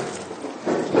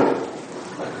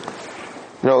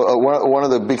 One of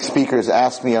the big speakers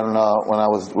asked me on when I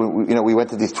was, we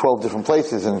went to these 12 different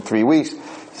places in 3 weeks. He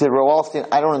said, Rav Wallerstein,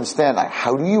 I don't understand.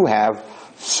 How do you have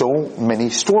so many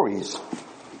stories?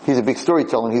 He's a big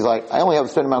storyteller, and he's like, I only have a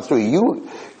certain amount of stories. You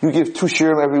give 2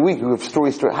 shiurim every week. You have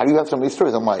stories. How do you have so many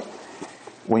stories? I'm like,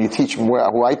 when you teach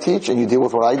who I teach and you deal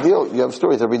with what I deal, you have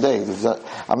stories every day.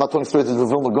 I'm not talking stories of the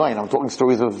Vilna Gaon. I'm talking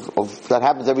stories of that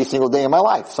happens every single day in my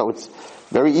life. So it's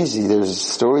very easy. There's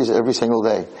stories every single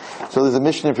day. So there's a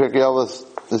mission in Pirkei Avos.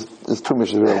 There's 2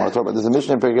 missions I want to talk about. There's a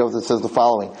mission in Pirkei Avos that says the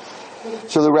following.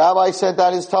 So the rabbi sent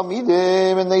out his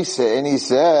Talmidim, and he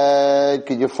said,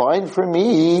 could you find for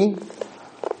me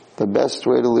the best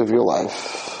way to live your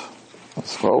life?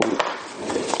 Let's go.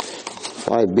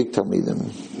 5 big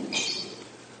Talmidim.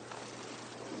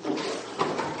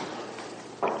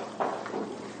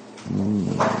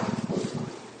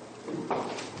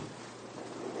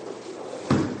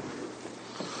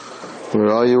 Where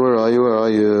are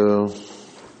you?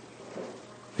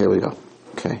 Here we go.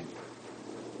 Okay.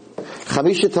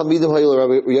 Chamisha Talmidim hayu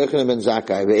Rabbi Yochanan ben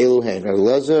Zakkai, ve'elu hein, Rabbi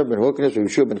Elazar ben Horkonos, Rabbi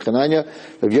Yeshua ben Chananya,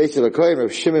 Rabbi Yosef HaKohen,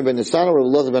 Rabbi Shimon ben Nisan, Rabbi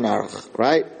Elazar ben Aruch.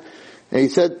 Right? And he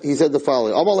said the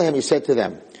following. Amar lehem, he said to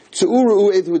them,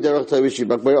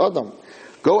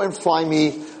 go and find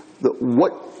me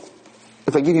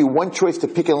if I give you one choice to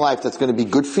pick in life that's going to be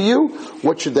good for you,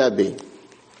 what should that be?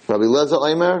 Rabbi Elazar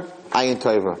Omer, ayin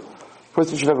tova.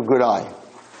 Person should have a good eye.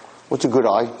 What's a good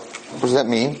eye? What does that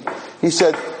mean? He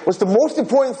said, what's the most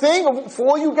important thing for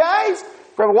all you guys?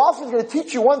 Rabbi Wallerstein is going to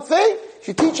teach you one thing. He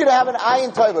should teach you to have an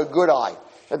ayin tova, a good eye.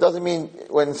 That doesn't mean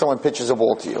when someone pitches a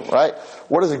ball to you, right?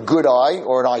 What is a good eye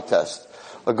or an eye test?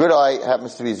 A good eye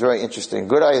happens to be very interesting.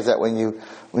 Good eye is that when you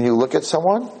look at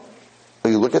someone, or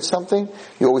you look at something,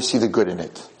 you always see the good in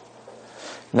it.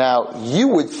 Now, you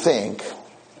would think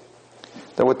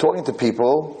that we're talking to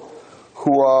people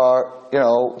who are,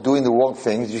 doing the wrong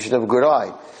things. You should have a good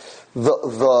eye.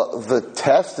 The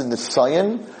test and the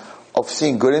sign of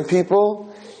seeing good in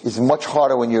people is much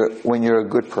harder when you're a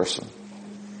good person.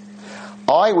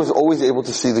 I was always able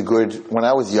to see the good when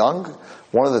I was young.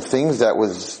 One of the things that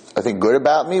was, I think, good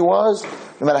about me was,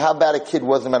 no matter how bad a kid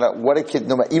was, no matter what a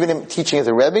kid, even in teaching as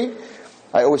a Rebbe,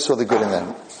 I always saw the good in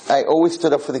them. I always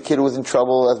stood up for the kid who was in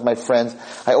trouble as my friends.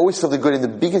 I always saw the good in the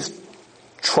biggest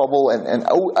trouble, and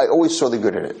I always saw the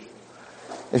good in it.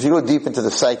 If you go deep into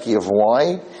the psyche of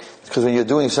why, it's because when you're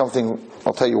doing something,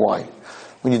 I'll tell you why.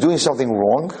 When you're doing something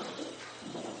wrong,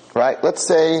 right? Let's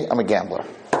say I'm a gambler.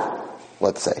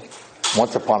 Let's say.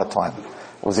 Once upon a time,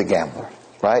 I was a gambler,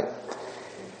 right?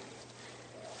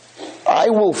 I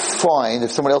will find,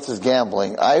 if someone else is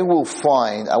gambling, I will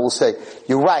say,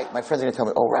 you're right. My friends are going to tell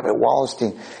me, oh, Rabbi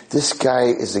Wallerstein, this guy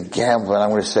is a gambler. And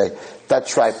I'm going to say,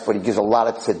 that's right, but he gives a lot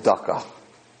of tzedakah.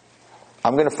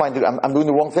 I'm going to find, I'm doing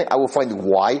the wrong thing. I will find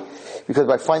why. Because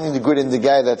by finding the good in the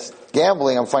guy that's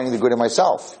gambling, I'm finding the good in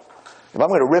myself. If I'm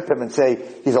going to rip him and say,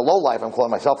 he's a lowlife, I'm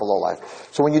calling myself a lowlife.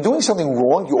 So when you're doing something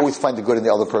wrong, you always find the good in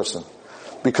the other person.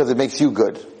 Because it makes you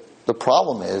good. The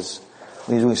problem is,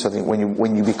 when you're doing something,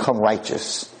 when you become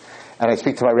righteous. And I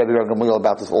speak to my Rebbe Gamliel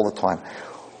about this all the time.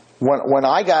 When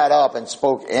I got up and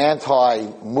spoke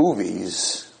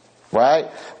anti-movies, right?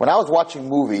 When I was watching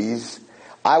movies,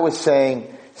 I was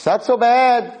saying, it's not so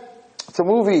bad. It's a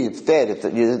movie. It's dead.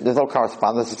 There's no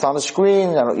correspondence. It's on the screen.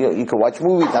 You can watch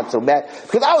movies. Not so bad.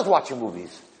 Because I was watching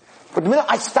movies. But the minute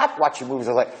I stopped watching movies,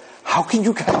 I was like, how can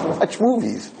you guys watch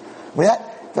movies? I mean,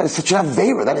 that is such an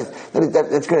avera.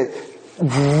 That's going to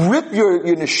rip your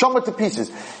neshama to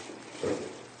pieces.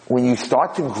 When you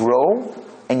start to grow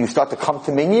and you start to come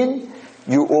to Minyan,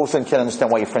 you all of a sudden can't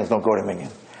understand why your friends don't go to Minyan.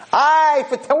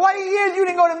 For 20 years you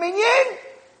didn't go to Minyan?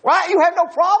 Right? You had no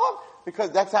problem?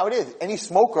 Because that's how it is. Any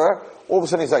smoker, all of a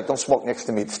sudden he's like, don't smoke next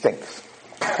to me, it stinks.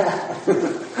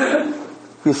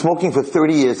 You're smoking for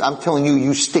 30 years. I'm telling you,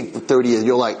 you stink for 30 years.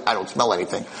 You're like, I don't smell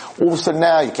anything. All of a sudden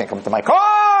now, you can't come to my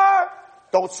car.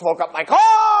 Don't smoke up my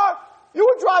car. You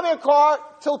were driving a car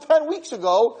till 10 weeks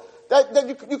ago that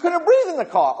you couldn't breathe in the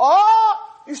car.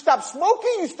 You stop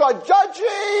smoking, you start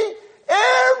judging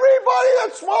everybody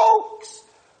that smokes.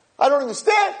 I don't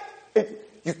understand.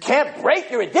 You can't break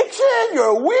your addiction.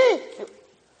 You're weak.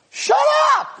 Shut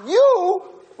up, you.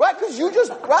 Right? Because you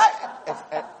just, right?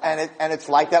 And it's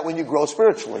like that when you grow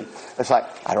spiritually. It's like,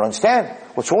 I don't understand.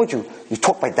 What's wrong with you? You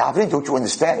talk by davening, don't you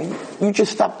understand? You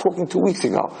just stopped talking 2 weeks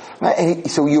ago. Right?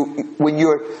 And so when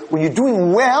you're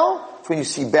doing well, it's when you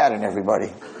see bad in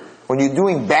everybody. When you're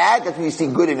doing bad, that's when you see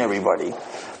good in everybody.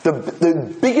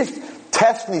 The biggest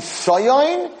test,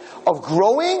 nisayon, of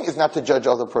growing is not to judge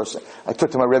other person. I talk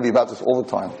to my Rebbe about this all the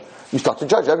time. You start to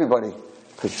judge everybody.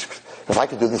 If I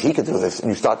could do this, he could do this. And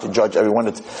you start to judge everyone.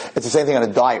 It's the same thing on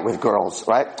a diet with girls,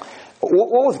 right?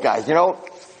 What with guys?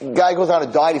 Guy goes on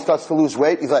a diet, he starts to lose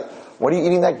weight. He's like, what are you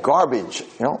eating that garbage?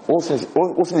 All of a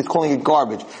sudden he's calling it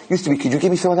garbage. Used to be, could you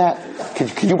give me some of that? Can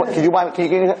you buy me, can you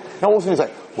give me that? No, all of a sudden he's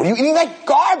like, what are you eating that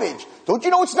garbage? Don't you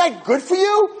know it's not good for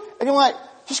you? And you're like,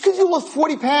 just because you lost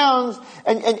 40 pounds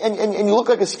and you look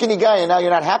like a skinny guy and now you're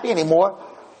not happy anymore,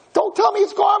 don't tell me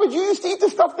it's garbage. You used to eat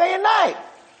this stuff day and night.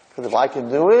 Because if I can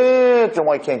do it, then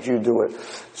why can't you do it?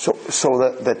 So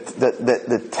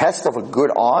the test of a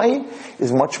good eye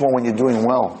is much more when you're doing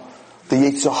well. The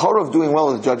Yetzer Hara of doing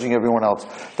well is judging everyone else.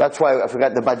 That's why I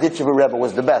forgot the Baditchever Rebbe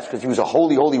was the best, because he was a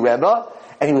holy Rebbe,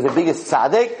 and he was the biggest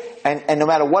tzaddik, and no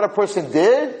matter what a person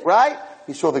did, right,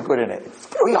 he saw the good in it. It's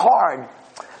very hard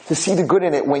to see the good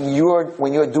in it when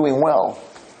you're doing well.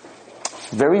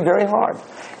 Very, very hard.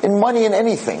 In money and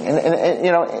anything.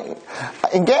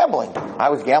 In gambling. I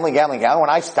was gambling. When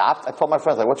I stopped, I told my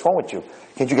friends, what's wrong with you?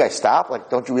 Can't you guys stop?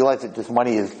 Don't you realize that this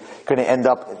money is going to end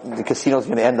up, the casino's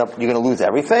going to end up, you're going to lose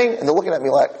everything? And they're looking at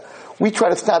me like, we try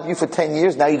to stop you for 10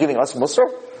 years, now you're giving us Musar?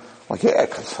 I'm like, yeah,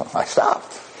 because I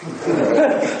stopped.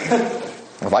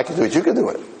 If I can do it, you can do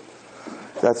it.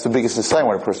 That's the biggest sign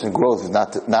when a person grows, is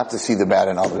not to see the bad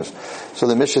in others. So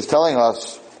the Mishnah is telling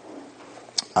us,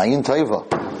 Ayin Taiva.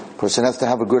 Person has to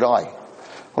have a good eye.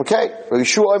 Okay?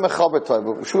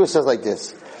 Yeshua says like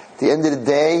this. At the end of the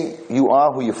day, you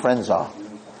are who your friends are.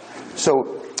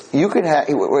 So, you can have,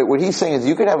 what he's saying is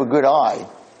you can have a good eye,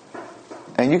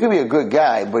 and you can be a good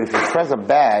guy, but if your friends are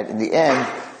bad, in the end,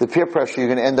 the peer pressure, you're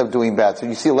going to end up doing bad. So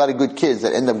you see a lot of good kids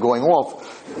that end up going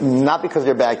off, not because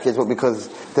they're bad kids, but because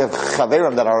they have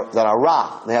chaverim that are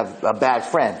ra. They have a bad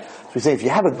friend. So he's saying if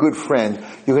you have a good friend,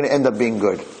 you're going to end up being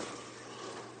good.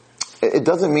 It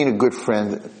doesn't mean a good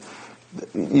friend.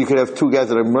 You could have two guys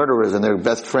that are murderers and they're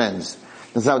best friends.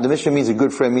 That's not what the Mishnah means. A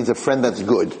good friend means a friend that's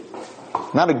good.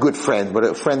 Not a good friend, but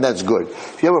a friend that's good.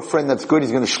 If you have a friend that's good,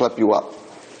 he's going to schlep you up.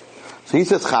 So he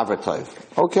says chaver tov.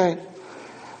 Okay.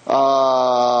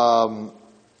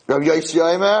 Rabbi Yossi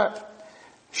Omer,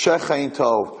 shechayin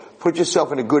tov. Put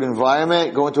yourself in a good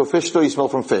environment. Go into a fish store, you smell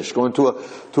from fish. Go into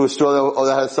a store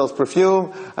that sells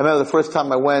perfume. I remember the first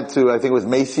time I went to, I think it was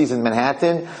Macy's in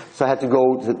Manhattan, so I had to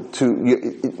go you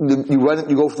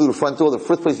go through the front door, the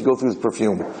first place you go through is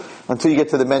perfume. Until you get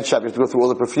to the men's shop, you have to go through all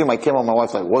the perfume. I came home, my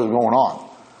wife's like, what's going on?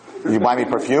 Did you buy me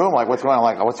perfume? I'm like, what's going on?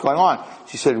 I'm like, what's going on?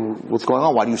 She said, what's going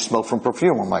on? Why do you smell from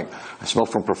perfume? I'm like, I smell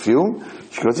from perfume?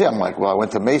 She goes, yeah. I'm like, well, I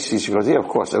went to Macy's. She goes, yeah, of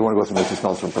course. Everyone who goes to Macy's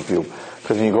smells from perfume.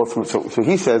 Because when you go through, so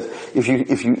he says, even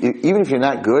if you're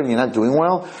not good and you're not doing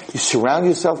well, you surround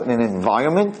yourself in an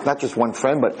environment, not just one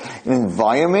friend, but an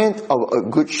environment of a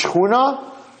good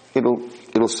shchuna,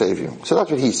 it'll save you. So that's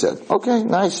what he said. Okay,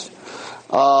 nice.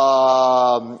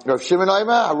 Rav Shimon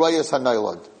Omer, Arayas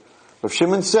HaNailad. Rav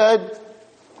Shimon said,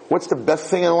 what's the best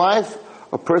thing in life?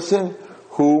 A person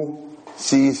who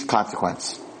sees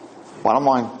consequence. Bottom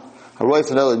line. Harayas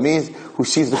HaNailad means who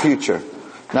sees the future.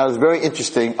 Now it's very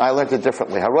interesting. I learned it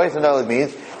differently. Harayas HaNailad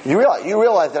means you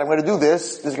realize that I'm going to do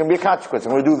this. There's going to be a consequence.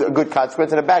 I'm going to do a good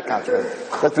consequence and a bad consequence.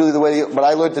 That's really the way. But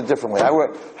I learned it differently.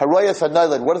 Harayas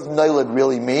HaNailad. What does Nailad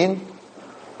really mean?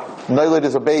 Nailad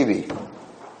is a baby,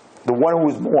 the one who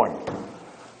was born.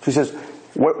 She says,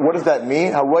 what does that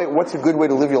mean? What's a good way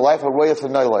to live your life? Harayas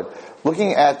HaNailad.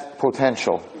 Looking at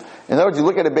potential. In other words, you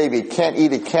look at a baby, it can't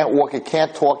eat, it can't walk, it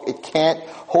can't talk, it can't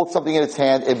hold something in its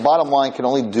hand. It, bottom line, can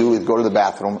only do is go to the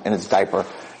bathroom in its diaper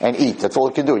and eat. That's all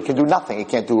it can do. It can do nothing. It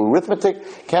can't do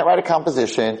arithmetic, can't write a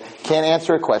composition, can't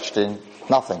answer a question,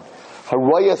 nothing.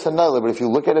 Harayas HaNailad, but if you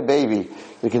look at a baby,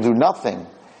 it can do nothing,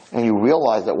 and you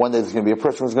realize that one day there's going to be a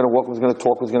person who's going to walk, who's going to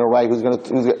talk, who's going to write, who's going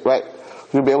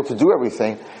to be able to do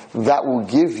everything, that will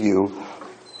give you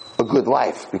a good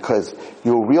life, because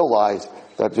you'll realize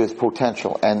that there's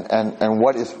potential. And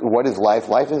what is life?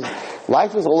 Life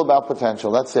is all about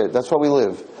potential. That's it. That's why we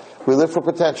live. We live for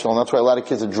potential, and that's why a lot of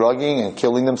kids are drugging and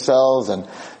killing themselves and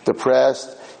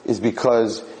depressed, is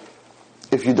because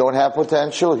if you don't have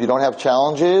potential, if you don't have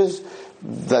challenges,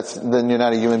 then you're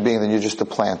not a human being, then you're just a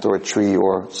plant or a tree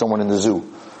or someone in the zoo.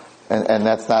 And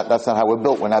that's not how we're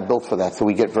built. We're not built for that. So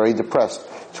we get very depressed.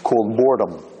 It's called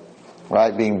boredom,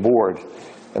 right? Being bored.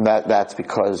 And that's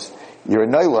because you're a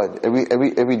nailad.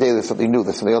 Every day there's something new.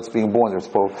 There's something else being born. There's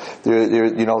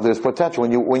potential.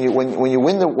 When you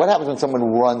win what happens when someone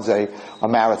runs a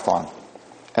marathon?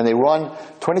 And they run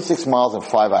 26 miles in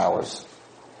 5 hours.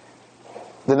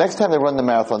 The next time they run the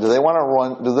marathon, do they want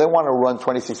to run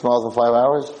 26 miles in 5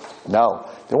 hours? No.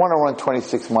 They want to run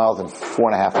 26 miles in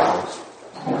 4.5 hours.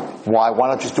 Why? Why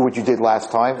not just do what you did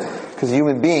last time? Because a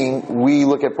human being, we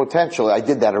look at potential. I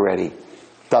did that already.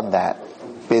 Done that.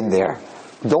 been there.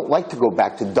 We don't like to go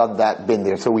back to done that, been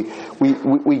there. So we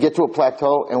get to a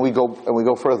plateau and we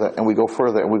go further and we go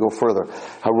further and we go further.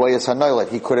 Haroyas Hanoilet,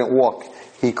 he couldn't walk.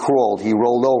 He crawled. He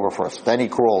rolled over first. Then he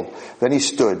crawled. Then he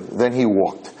stood. Then he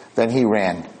walked. Then he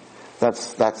ran.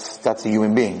 That's a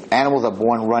human being. Animals are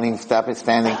born running, standing.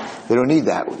 They don't need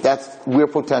that. We're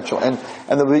potential. And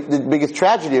the biggest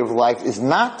tragedy of life is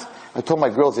not, I told my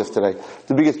girls yesterday,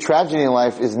 the biggest tragedy in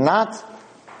life is not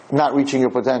reaching your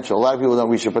potential. A lot of people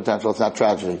don't reach their potential. It's not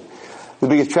tragedy. The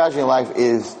biggest tragedy in life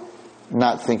is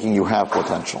not thinking you have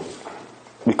potential.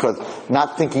 Because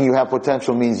not thinking you have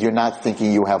potential means you're not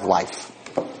thinking you have life.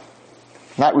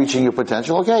 Not reaching your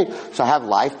potential. Okay, so I have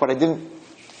life, but I didn't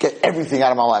get everything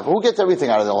out of my life. Who gets everything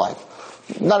out of their life?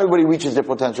 Not everybody reaches their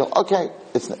potential. Okay,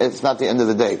 it's not the end of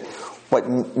the day. But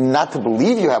not to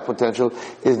believe you have potential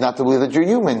is not to believe that you're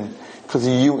human. Because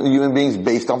human beings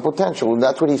based on potential. And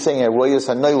that's what he's saying.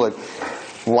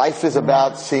 Life is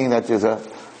about seeing that there's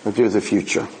a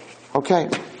future. Okay.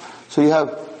 So you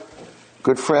have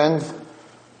good friend,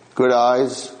 good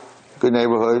eyes, good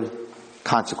neighborhood,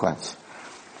 consequence.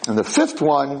 And the fifth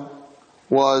one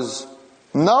was,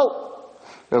 no.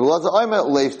 A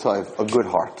good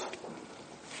heart.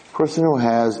 Person who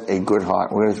has a good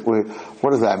heart.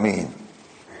 What does that mean?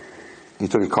 You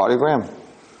took a cardiogram?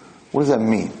 What does that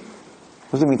mean?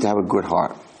 What does it mean to have a good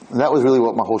heart? And that was really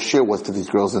what my whole share was to these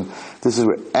girls. And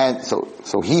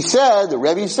so he said, the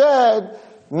Rebbe said,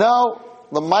 no,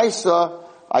 the Maisa,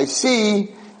 I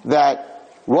see that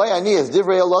Roy Ani is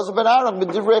Divrei Elazar ben Aaron, but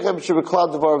Divreichem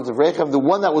Shebeklal Devar Divreichem. The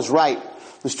one that was right,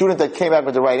 the student that came back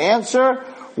with the right answer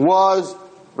was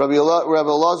Rabbi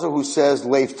Elazar, who says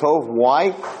Leif Tov. Why?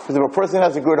 Because if a person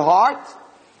has a good heart,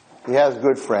 he has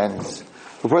good friends.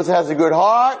 If a person has a good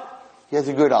heart, he has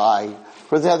a good eye. If a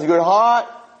person has a good heart,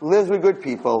 lives with good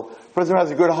people. If a person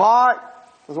has a good heart,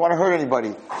 doesn't want to hurt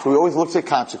anybody. So he always looks at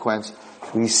consequence.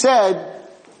 So he said,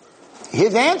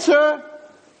 his answer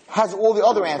has all the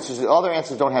other answers. The other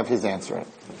answers don't have his answer in it.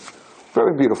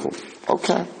 Very beautiful.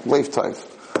 Okay, Leif Tov.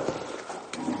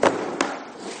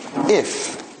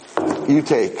 If you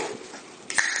take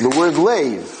the word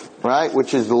Leiv, right,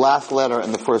 which is the last letter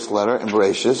and the first letter in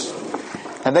Bereshis,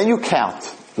 and then you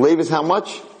count. Leiv is how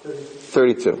much?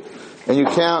 32. And you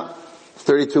count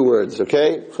 32 words,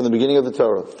 okay? From the beginning of the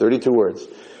Torah, 32 words.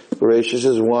 Bereshis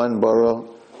is 1, bara,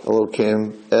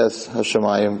 Elokim, es,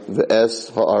 hashamayim, ve'es,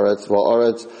 ha'aretz,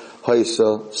 va'aretz,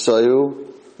 ha'isa, sayu.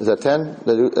 Is that 10?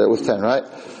 That was 10, right?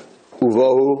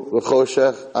 Uvahu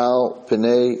v'choshech al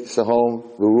penei sahom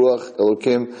v'ruach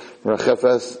elokim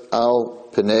merachefes al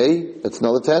penei. That's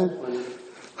another 10.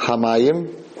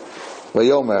 Hamayim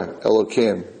v'yomer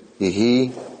elokim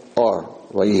yehi ar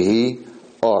v'yehi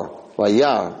ar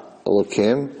v'yar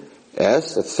elokim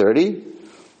es. That's 30.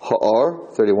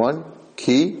 Ha'ar 31.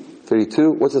 Ki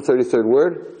 32. What's the 33rd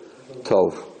word?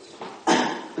 Tov.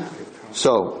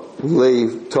 So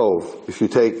Leiv Tov. If you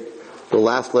take the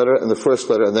last letter and the first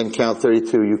letter and then count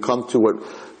 32, you come to what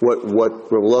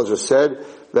Rabbi Elazar said,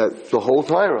 that the whole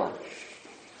Torah,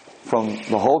 from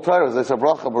the whole Torah, as I said,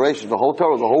 bracha, bereshis, the whole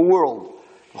Torah, the whole world,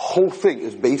 the whole thing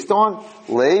is based on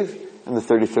Leiv and the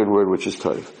 33rd word, which is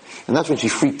Tov. And that's when she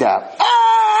freaked out.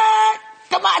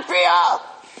 Gematria!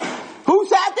 Who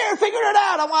sat there and figured it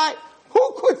out? I'm like,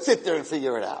 who could sit there and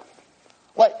figure it out?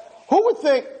 Like, who would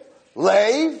think,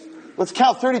 Leiv, let's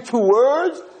count 32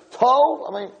 words, Tov?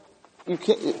 I mean, you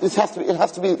can't, it has to be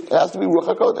Ruach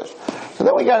HaKodesh. So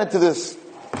then we got into this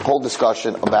whole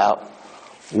discussion about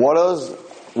what does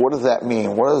that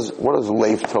mean? What does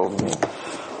Leiv Tov mean?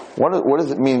 What does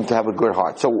it mean to have a good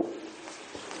heart? So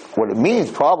what it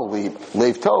means probably,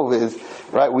 Leiv Tov is,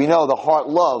 right, we know the heart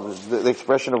loves, the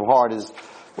expression of heart is,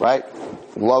 right,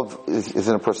 love is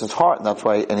in a person's heart, and that's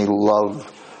why any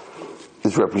love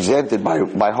is represented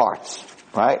by hearts,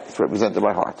 right? It's represented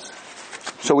by hearts.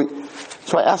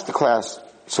 So I asked the class,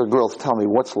 so girls, tell me,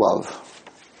 what's love?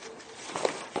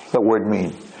 What's that word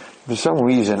mean? For some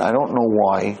reason, I don't know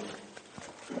why,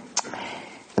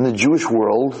 in the Jewish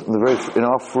world, in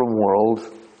our frum world,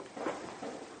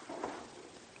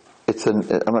 I'm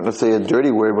not going to say a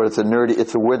dirty word, but it's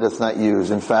a word that's not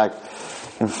used. In fact,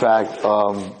 and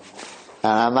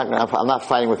I'm not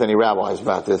fighting with any rabbis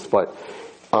about this, but,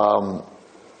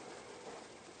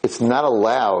 it's not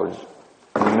allowed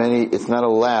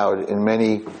in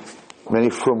many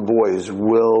frum boys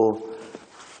will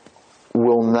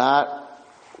not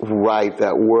write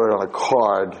that word on a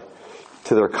card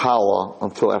to their kala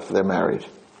until after they're married.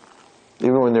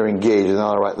 Even when they're engaged, they're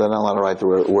not allowed to write the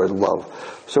word love.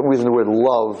 For some reason the word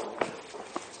love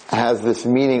has this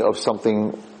meaning of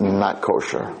something not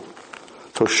kosher.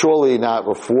 So surely not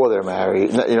before they're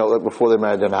married, before they're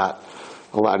married they're not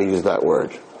allowed to use that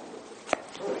word.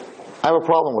 I have a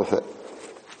problem with it.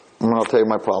 And I'll tell you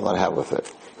my problem that I have with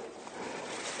it.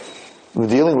 We're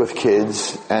dealing with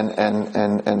kids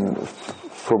and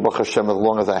for Baruch Hashem, as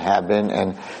long as I have been,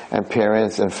 and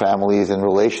parents and families and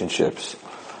relationships.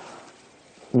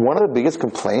 One of the biggest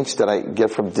complaints that I get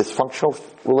from dysfunctional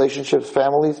relationships,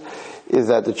 families, is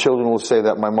that the children will say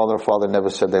that my mother and father never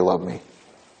said they love me.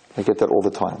 I get that all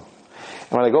the time.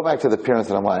 And when I go back to the parents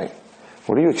and I'm like,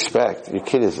 what do you expect? Your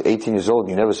kid is 18 years old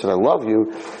and you never said I love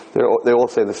you. They all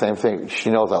say the same thing. She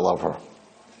knows I love her.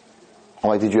 I'm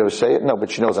like, did you ever say it? No,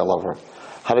 but she knows I love her.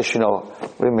 How does she know?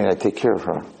 What do you mean I take care of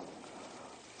her?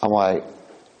 I'm like,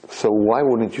 so why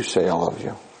wouldn't you say I love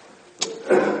you?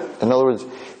 In other words,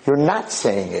 you're not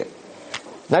saying it.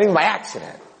 Not even by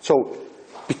accident. So,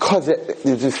 because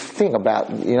there's this thing about,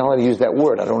 you know how to use that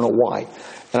word, I don't know why.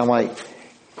 And I'm like,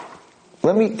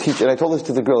 let me teach, and I told this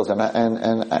to the girls, and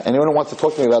anyone who wants to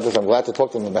talk to me about this, I'm glad to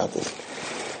talk to them about this.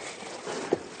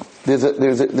 There's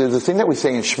a thing that we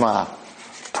say in Shema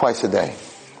twice a day,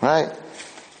 right?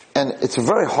 And it's a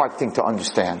very hard thing to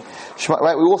understand. Shema,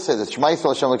 right? We all say this. Shema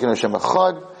Yisrael Hashem Elokeinu Hashem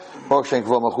Echad.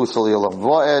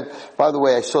 By the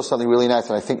way, I saw something really nice,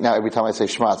 and I think now every time I say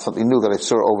Shema, it's something new that I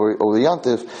saw over the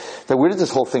Yontif. That where did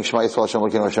this whole thing Shema Yisrael Hashem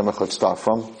Elokeinu Hashem Echad start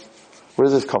from? Where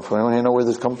does this come from? Anyone here know where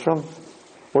this comes from?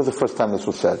 What was the first time this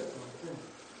was said?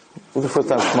 What was the first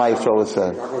time Shema Yisrael was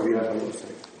said?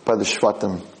 By the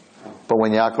Shvatim. But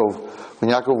when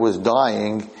Yaakov was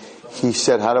dying, he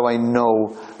said, how do I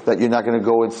know that you're not going to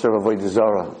go and serve Avodah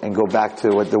Zarah and go back to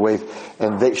what the way?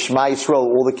 And Shema Yisrael,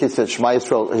 all the kids said Shema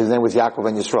Yisrael. His name was Yaakov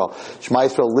and Yisrael. Shema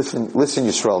Yisrael, listen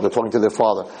Yisrael. They're talking to their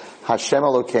father. Hashem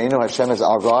Elokeinu, Hashem is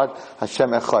our God.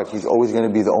 Hashem Echad. He's always going to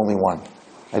be the only one.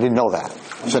 I didn't know that.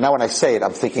 So now when I say it,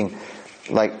 I'm thinking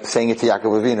like saying it to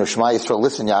Yaakov Avinu. Shema Yisrael,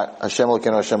 listen, Hashem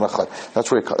Elokeinu, Hashem Echad. That's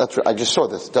where I just saw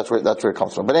this. That's where it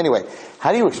comes from. But anyway,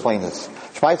 how do you explain this?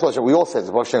 Shema Yisrael, we all said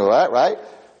this. Right?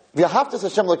 You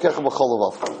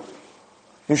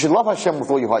should love Hashem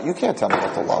with all your heart. You can't tell me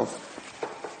what to love.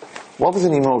 Love is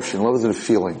an emotion. Love is a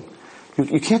feeling.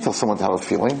 You can't tell someone to have a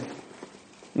feeling.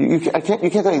 You can't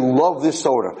tell me love this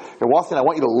soda. You're walking, I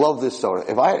want you to love this soda.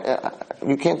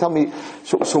 You can't tell me.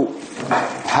 So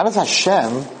how does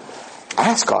Hashem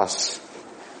ask us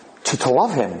to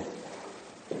love Him?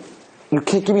 You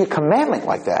can't give me a commandment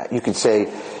like that. You can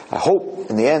say, I hope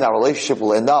in the end our relationship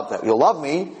will end up that you'll love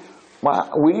me.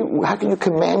 How can you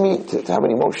command me to have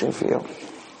an emotion for you?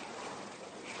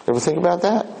 Ever think about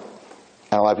that?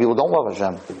 And a lot of people don't love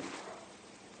Hashem.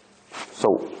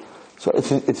 So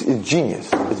it's genius.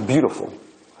 It's beautiful.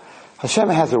 Hashem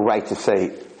has a right to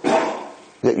say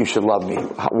that you should love me.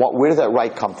 Where does that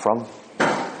right come from?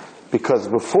 Because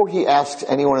before He asks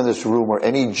anyone in this room or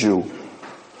any Jew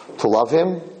to love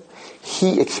Him,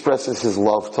 He expresses His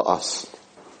love to us.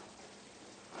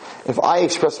 If I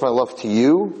express my love to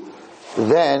you,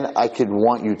 then I could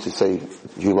want you to say,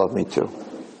 you love me too.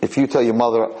 If you tell your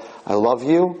mother, I love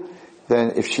you,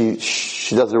 then if she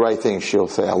does the right thing, she'll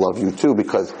say, I love you too,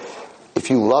 because if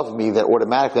you love me, then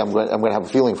automatically I'm going to have a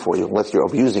feeling for you, unless you're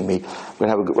abusing me. I'm going to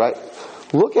have a good, right?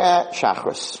 Look at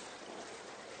Shachris.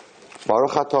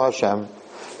 Baruch Atah Hashem.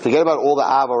 Forget about all the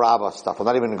Ava Rabba stuff. I'm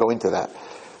not even going to go into that.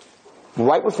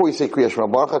 Right before you say Kriya Shema,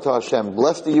 Baruch Atah Hashem,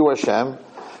 blessed are you Hashem,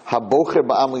 habocher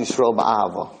ba'am Yisrael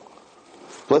ba'ava.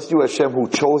 Blessed you Hashem who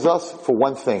chose us for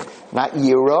one thing. Not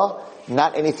Yira,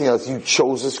 not anything else. You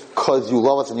chose us because you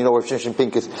love us. And you know where Shimshon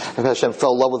Pincus, Hashem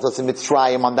fell in love with us in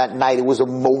Mitzrayim on that night. It was a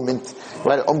moment,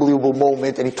 right? An unbelievable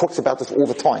moment. And he talks about this all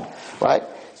the time, right?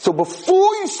 So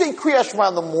before you say Kriya Shema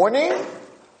in the morning,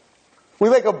 we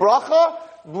make a bracha.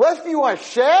 Blessed you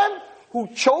Hashem who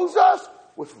chose us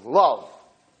with love.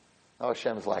 Now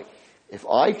Hashem's like, if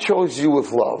I chose you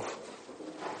with love,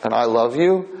 and I love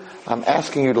you, I'm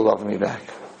asking you to love me back.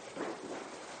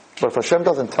 But if Hashem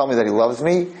doesn't tell me that He loves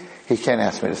me, He can't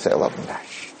ask me to say I love Him back.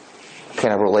 I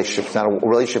can't have a relationship. It's not a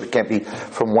relationship. It can't be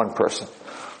from one person.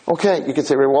 Okay, you can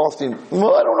say, Ray Wallerstein,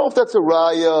 well, I don't know if that's a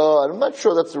raya. I'm not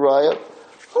sure that's a raya.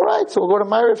 All right, so we'll go to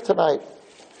Ma'ariv tonight.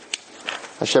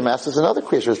 Hashem asks us another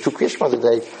Kriya Shema. There's 2 Kriya Shema a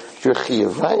day. You're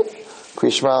Chiyav, right?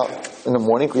 Kriya Shema in the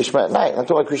morning, Kriya Shema at night. I'm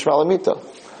talking about Kriya Shema Lamita.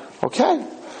 Okay?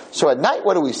 So at night,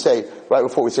 what do we say right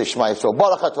before we say Shema Yisrael?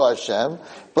 Baruch Atah Hashem,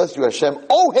 blessed you Hashem,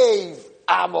 Ohev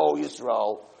Amo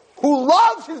Yisrael, who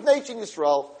loves His nation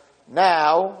Yisrael.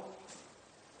 Now,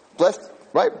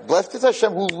 blessed is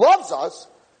Hashem who loves us.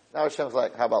 Now Hashem's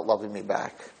like, how about loving me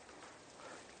back?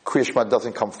 Kriya Shema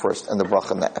doesn't come first and the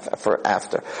bracha for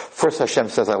after. First Hashem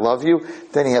says, I love you,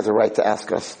 then He has a right to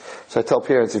ask us. So I tell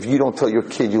parents, if you don't tell your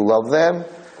kid you love them,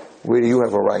 where do you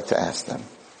have a right to ask them?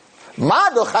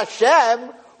 Maduch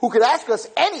Hashem, who could ask us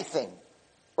anything.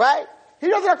 Right? He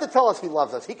doesn't have to tell us he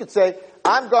loves us. He could say,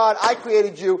 I'm God, I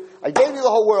created you, I gave you the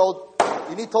whole world,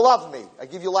 you need to love me. I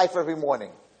give you life every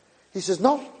morning. He says,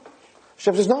 no.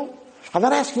 Hashem says, no. I'm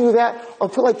not asking you that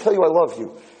until I tell you I love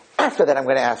you. After that, I'm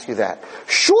going to ask you that.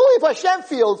 Surely if Hashem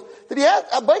feels that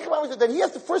he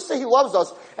has to first say he loves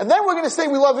us, and then we're going to say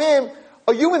we love him,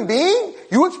 a human being?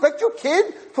 You expect your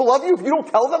kid to love you if you don't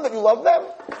tell them that you love them?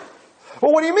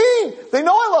 Well, what do you mean? They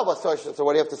know I love us. So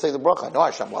what do you have to say to the bracha? I know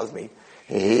Hashem loves me.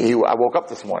 I woke up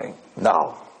this morning.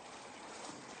 No.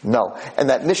 And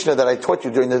that Mishnah that I taught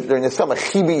you during the summer,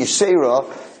 Chibi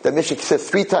Yisera, that Mishnah says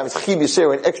 3 times Chibi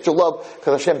Yisera, an extra love,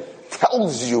 because Hashem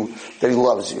tells you that he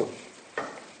loves you.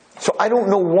 So I don't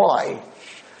know why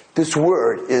this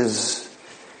word is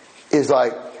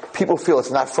like, people feel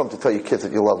it's not from to tell your kids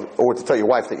that you love, or to tell your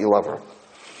wife that you love her.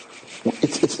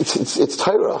 It's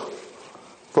Torah.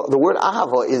 The word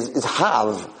ahava is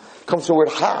have. Comes from the word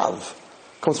have.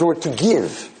 Comes from the word to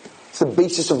give. It's the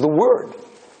basis of the word.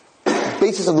 The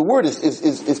basis of the word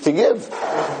is to give.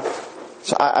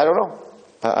 So I don't know.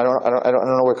 I don't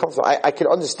know where it comes from. I can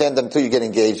understand that until you get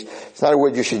engaged. It's not a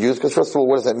word you should use, because first of all,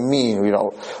 what does that mean?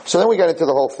 So then we got into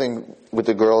the whole thing with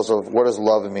the girls of what does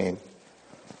love mean?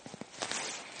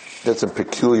 There's some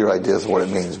peculiar ideas of what it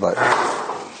means, but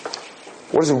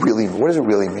what does it really mean? What does it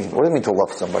really mean? What does it mean to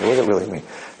love somebody? What does it really mean?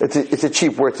 It's a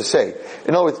cheap word to say.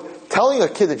 In other words, telling a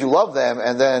kid that you love them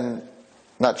and then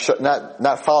not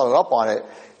following up on it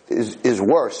is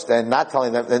worse than not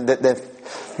telling them. Than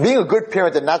being a good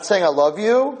parent and not saying I love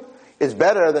you is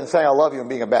better than saying I love you and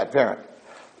being a bad parent.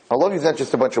 I love you is not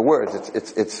just a bunch of words.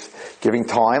 It's giving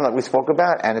time, like we spoke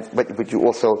about, but you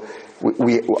also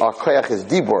our koyach is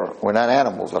dibur. We're not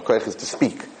animals. Our koyach is to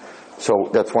speak. So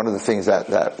that's one of the things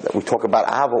that we talk about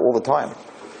ahava all the time.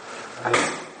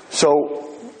 So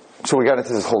we got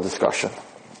into this whole discussion.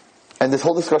 And this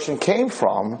whole discussion came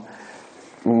from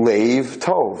Leiv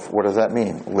Tov. What does that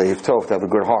mean? Leiv Tov, to have a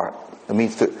good heart. It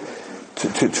means to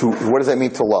what does that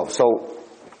mean to love? So,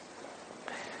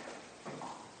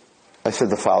 I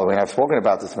said the following. I've spoken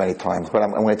about this many times, but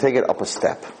I'm going to take it up a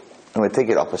step.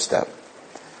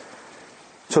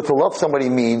 So to love somebody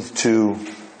means to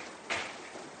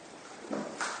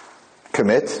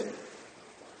commit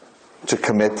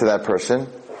to that person.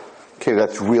 Okay,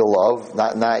 that's real love.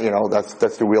 Not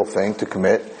that's the real thing, to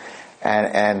commit.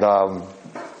 And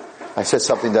I said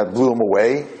something that blew him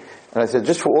away. And I said,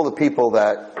 just for all the people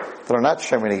that are not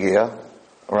Sheminigia,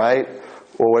 right?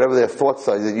 Or whatever their thoughts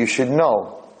are, that you should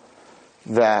know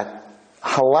that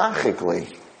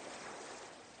halachically,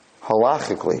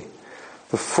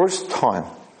 the first time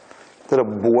that a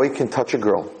boy can touch a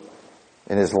girl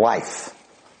in his life,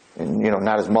 and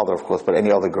not his mother, of course, but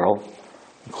any other girl,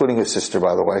 including his sister,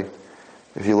 by the way.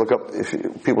 If you look up,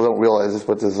 people don't realize this,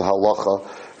 but there's a halacha,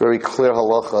 very clear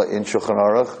halacha in Shulchan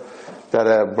Aruch, that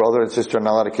a brother and sister are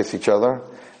not allowed to kiss each other.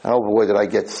 And oh boy, did I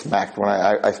get smacked when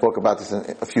I spoke about this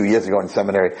a few years ago in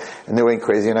seminary, and they went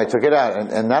crazy, and I took it out.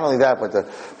 And not only that, but the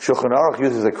Shulchan Aruch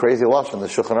uses a crazy lashon. The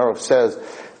Shulchan Aruch says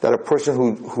that a person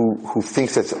who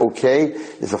thinks it's okay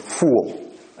is a fool.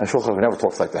 And Shulchan Aruch never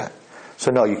talks like that. So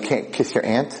no, you can't kiss your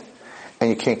aunt, and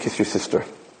you can't kiss your sister.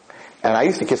 And I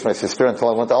used to kiss my sister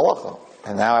until I went to halacha.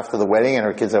 And now after the wedding and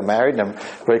her kids are married and I'm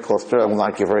very close to her, I will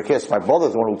not give her a kiss. My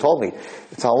brother's the one who told me,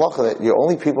 it's halacha that the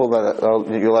only people that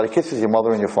you're allowed to kiss is your mother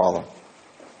and your father.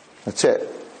 That's it.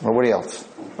 Nobody else.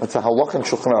 That's a halacha in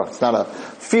Shulchan Aruch. It's not a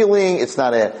feeling, it's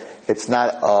not a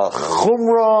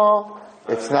chumrah,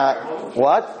 it's not,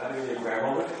 what?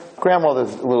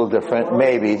 Grandmother's a little different,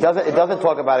 maybe. It doesn't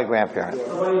talk about a grandparent.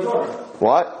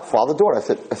 What? Father, daughter.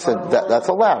 I said that's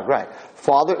allowed, right.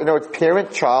 Father, it's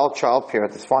parent, child,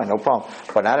 parent, that's fine, no problem.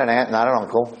 But not an aunt, not an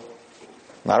uncle,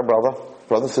 not a brother.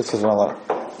 Brother and sister's not allowed.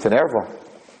 It's an erva.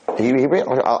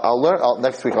 I'll learn,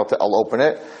 next week I'll open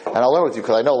it, and I'll learn with you,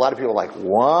 because I know a lot of people are like,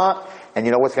 what? And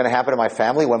you know what's going to happen to my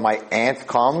family when my aunt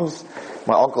comes?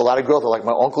 My uncle, a lot of girls are like,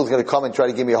 my uncle's going to come and try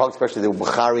to give me a hug, especially the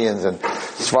Bukharians and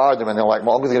Sfardim, and they're like,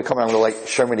 my uncle's going to come and I'm going to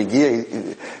Sherman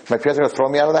Igiyah. My parents are going to throw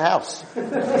me out of the house.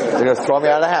 They're going to throw me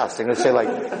out of the house. They're going to say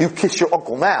like, you kiss your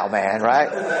uncle now, man, right?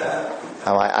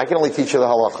 I'm like, I can only teach you the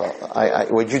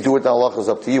halacha. What you do with the halacha is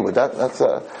up to you, but that's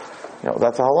a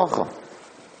halacha.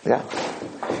 Yeah.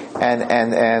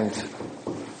 And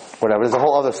whatever. There's a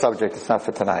whole other subject. It's not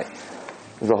for tonight.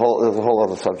 There's a whole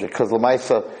other subject. Because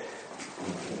Lamaisa,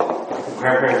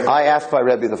 I asked my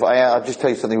Rebbe, I'll just tell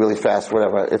you something really fast,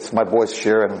 whatever. It's my boy's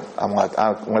share, and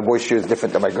my boy's share is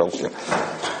different than my girl's share.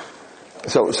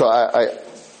 So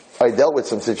I dealt with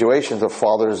some situations of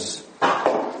fathers,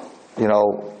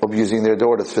 abusing their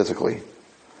daughters physically.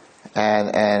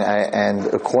 And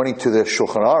according to the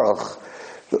Shulchan Aruch,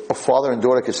 a father and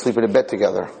daughter can sleep in a bed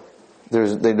together.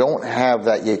 They don't have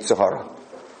that Yetzer Hara.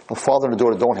 A father and a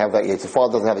daughter don't have that Yetzer. The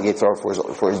father doesn't have the Yetzer Hara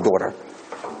for his daughter.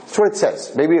 That's what it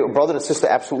says. Maybe a brother and sister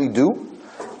absolutely do.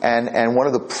 And one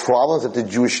of the problems that the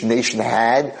Jewish nation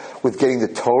had with getting the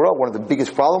Torah, one of the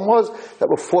biggest problems was that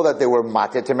before that they were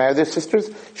matir to marry their sisters.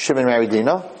 Shimon married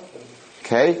Dinah.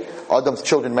 Okay? Adam's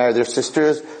children married their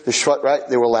sisters. The Shvat, right?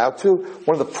 They were allowed to.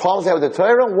 One of the problems they had with the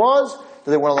Torah was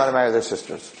that they weren't allowed to marry their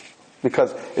sisters.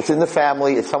 Because it's in the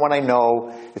family, it's someone I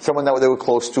know, it's someone that they were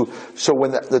close to. So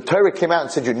when the Torah came out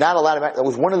and said you're not allowed to marry, that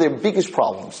was one of their biggest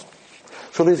problems.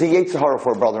 So there's a Yetzer Hara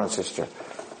for a brother and sister.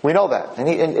 We know that. And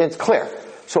it's clear.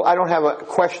 So I don't have a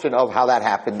question of how that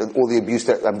happened, all the abuse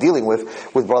that I'm dealing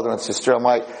with brother and sister. I'm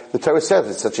like, the Torah says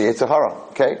it's such a Yetzer Hara.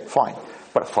 Okay, fine.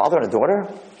 But a father and a daughter?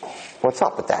 What's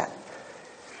up with that?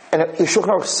 And the Shulchan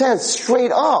Aruch says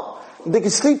straight up, they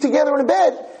can sleep together in a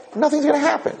bed, nothing's going to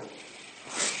happen.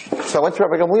 So I went to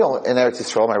Rabbi Gamliel in Eretz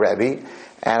Yisrael, my Rabbi,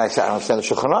 and I said, I don't understand the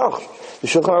Shulchan Aruch. The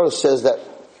Shulchan Aruch says that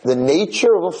the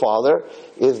nature of a father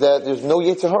is that there's no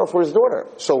Yetzer Hara for his daughter.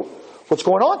 So what's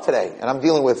going on today? And I'm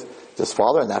dealing with this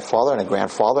father and that father and a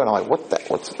grandfather, and I'm like,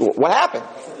 what happened?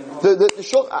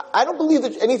 I don't believe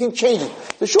that anything changes.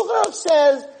 The Shulchan Aruch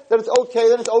says that it's okay,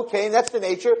 then it's okay, and that's the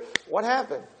nature. What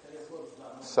happened?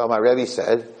 So my Rebbe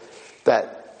said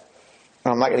that,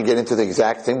 I'm not going to get into the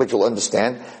exact thing, but you'll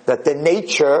understand that the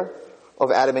nature of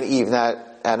Adam and Eve, not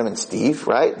Adam and Steve,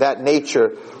 right? That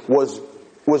nature was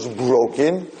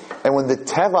broken, and when the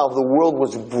teva of the world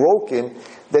was broken,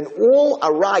 then all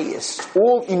arayas,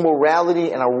 all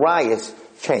immorality and arayas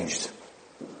changed.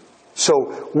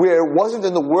 So where it wasn't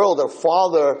in the world a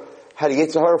father had a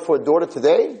Yetzer Hara for a daughter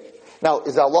today, now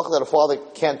is the halacha that a father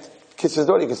can't kiss his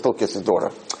daughter? He can still kiss his daughter.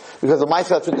 Because the Ma'aseh,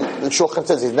 that's what the Shulchan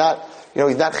says, he's not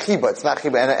chiba, it's not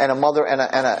chiba, and a mother and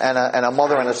a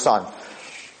mother and a son.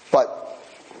 But,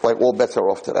 like, all bets are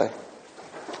off today.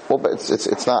 Well,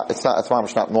 it's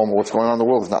not normal. What's going on in the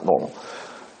world is not normal.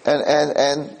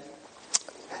 And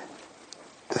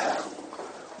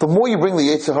the more you bring the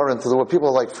Yetzer Hara into the world, people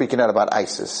are like freaking out about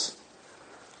ISIS.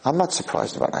 I'm not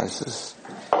surprised about ISIS.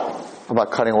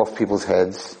 About cutting off people's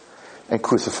heads and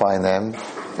crucifying them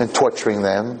and torturing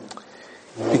them.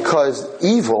 Because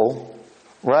evil,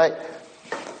 right?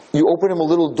 You open him a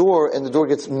little door and the door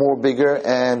gets more bigger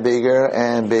and bigger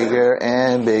and bigger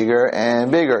and bigger and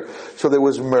bigger. So there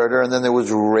was murder and then there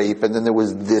was rape and then there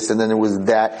was this and then there was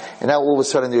that. And now all of a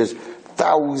sudden there's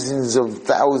thousands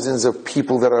of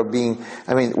people that are being,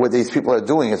 what these people are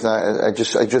doing is not, I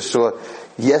just saw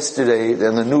yesterday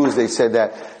in the news they said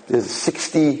that there's a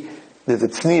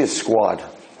Tznius squad,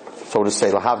 so to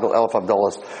say, Lahavdol Elf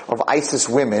Abdullah, of ISIS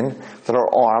women that are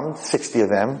armed, 60 of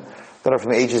them, that are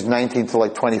from ages 19 to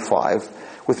like 25,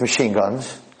 with machine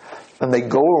guns. And they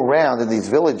go around in these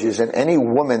villages, and any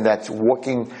woman that's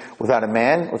walking without a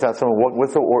man, without someone walking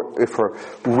with her, or if her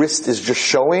wrist is just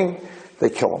showing, they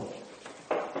kill them.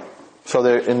 So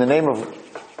they're, in the name of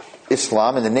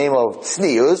Islam, in the name of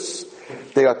tznius,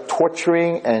 they are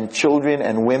torturing and children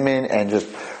and women and just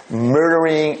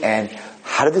murdering. And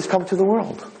how did this come to the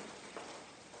world?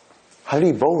 How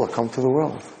did Ebola come to the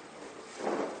world?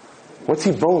 What's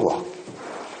Ebola?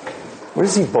 What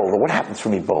is Ebola? What happens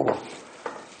from Ebola?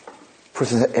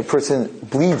 A person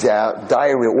bleeds out,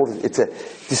 diarrhea, it's a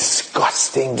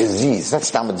disgusting disease. It's not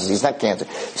stomach disease, not cancer.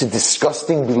 It's a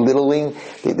disgusting belittling.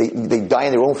 They die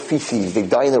in their own feces. They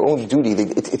die in their own duty.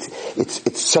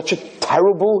 It's such a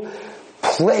terrible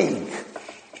plague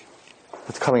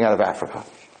that's coming out of Africa.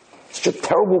 Such a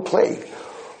terrible plague.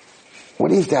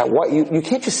 What is that? What you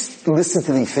can't just listen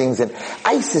to these things and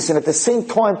ISIS, and at the same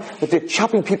time that they're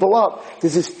chopping people up,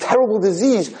 there's this terrible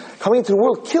disease coming into the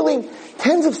world, killing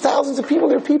tens of thousands of people.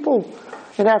 They're people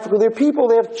in Africa. They're people.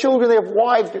 They have children. They have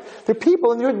wives. They're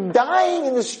people, and they're dying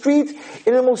in the streets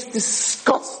in the most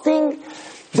disgusting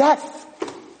death.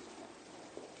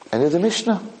 And there's a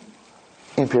Mishnah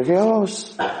in Pirkei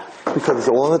Avos, because it's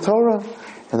all in the Torah,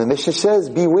 and the Mishnah says,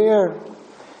 "Beware,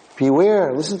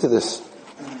 beware." Listen to this.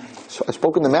 So I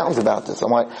spoke in the mountains about this.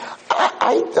 I'm like,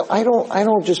 I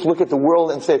don't just look at the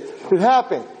world and say, it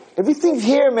happened. Everything's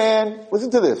here, man. Listen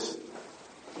to this.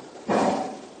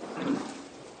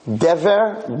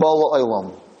 Dever bala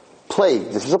olam.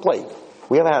 Plague. This is a plague.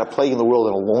 We haven't had a plague in the world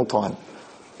in a long time.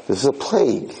 This is a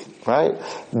plague, right?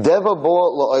 Dever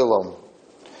bala olam.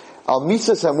 Al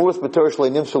misas hamuras b'torah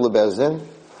shlei nimsu lebezdin.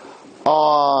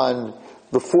 On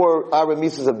the 4 Arba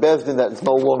misas of Bezdin that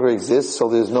no longer exists, so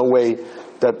there's no way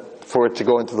that for it to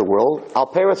go into the world. Al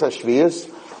peras hashviyas,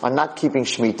 on not keeping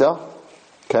Shemitah.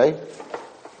 Okay?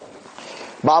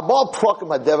 Ba'abal prokim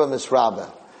hadeva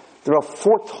misrabah. There are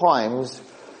 4 times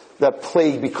that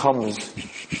plague becomes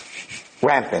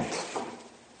rampant.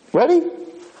 Ready?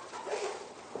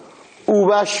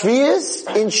 Ubashvias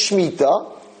in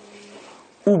Shemitah,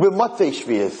 ubematei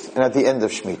shvias, and at the end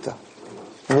of Shemitah.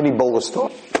 When Ebola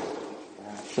start?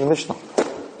 In the Mishnah.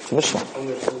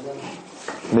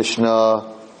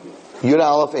 Mishnah Yud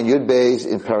Aleph and Yud Beis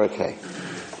in Parakeh.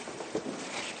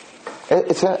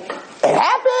 It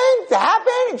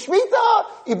happened in Shemitah,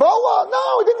 Ebola.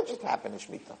 No, it didn't just happen in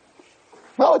Shemitah.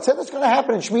 No, it said it's going to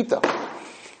happen in Shemitah.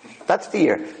 That's the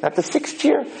year. Not the 6th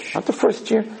year, not the 1st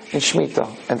year, in Shemitah.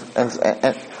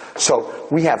 And so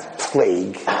we have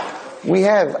plague. We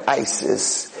have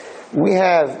ISIS. We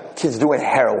have kids doing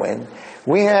heroin.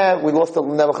 We lost a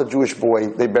Nebuchadnezzar Jewish boy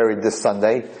they buried this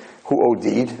Sunday who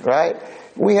OD'd, right?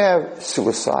 We have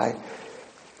suicide.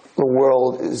 The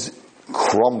world is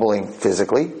crumbling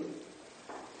physically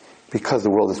because the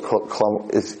world is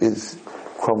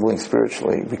crumbling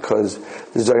spiritually, because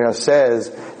the Zohar says,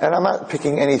 and I'm not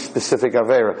picking any specific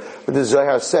Avera, but the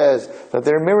Zohar says that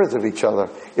they're mirrors of each other.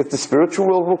 If the spiritual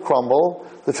world will crumble,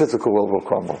 the physical world will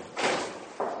crumble.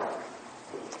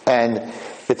 And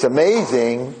it's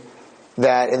amazing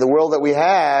that in the world that we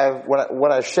have,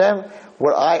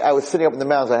 I was sitting up in the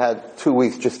mountains, I had 2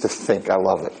 weeks just to think. I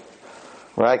love it.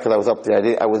 Right? Because I was up there.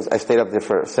 I stayed up there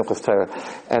for Simchas Torah.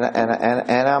 And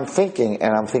I'm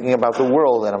thinking about the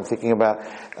world, and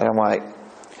I'm like,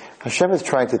 Hashem is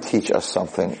trying to teach us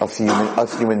something, us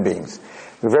human beings.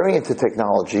 We're very into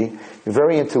technology.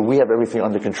 We have everything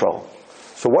under control.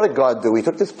 So what did God do? He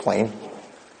took this plane,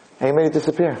 and He made it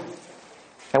disappear.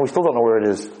 And we still don't know where it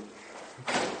is.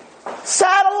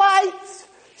 Satellites,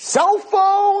 cell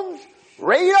phones,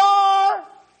 radar,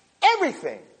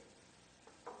 everything.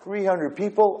 300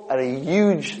 people at a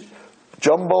huge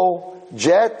jumbo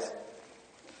jet.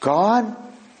 Gone.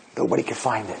 Nobody can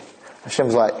find it.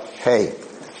 Hashem's like, hey,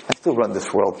 I still run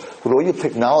this world. With all your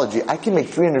technology, I can make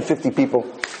 350 people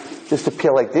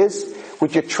disappear like this.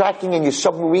 With your tracking and your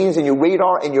submarines and your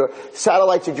radar and your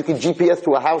satellites that you can GPS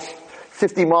to a house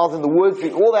 50 miles in the woods,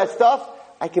 all that stuff,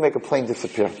 I can make a plane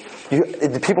disappear.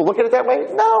 Do people look at it that way?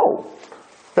 No.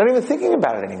 They're not even thinking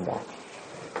about it anymore.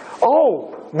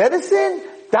 Oh, medicine?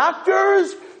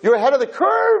 Doctors? You're ahead of the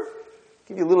curve?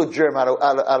 Give you a little germ out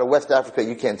of West Africa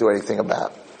you can't do anything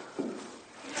about.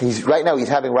 Right now he's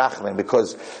having rachamim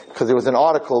because there was an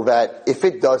article that if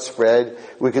it does spread,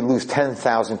 we could lose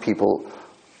 10,000 people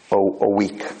a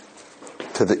week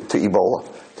to Ebola.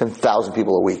 10,000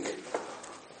 people a week.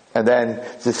 And then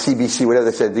the CBC, whatever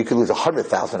they said, you could lose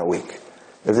 100,000 a week.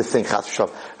 If this thing, Hashem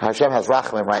has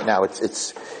rachamim right now.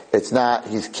 It's not,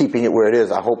 He's keeping it where it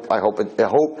is. I hope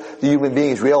the human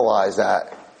beings realize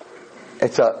that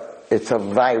it's a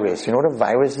virus. You know what a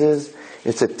virus is?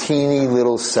 It's a teeny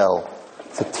little cell.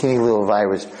 It's a teeny little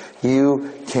virus.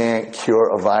 You can't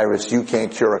cure a virus. You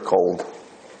can't cure a cold.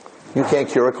 You can't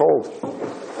cure a cold.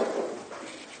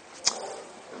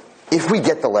 If we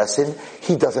get the lesson,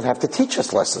 He doesn't have to teach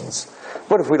us lessons.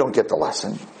 What if we don't get the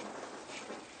lesson?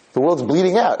 The world's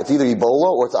bleeding out. It's either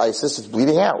Ebola or it's ISIS. It's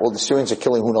bleeding out. Well, the Syrians are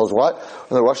killing who knows what,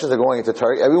 and the Russians are going into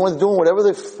Turkey. Everyone's doing whatever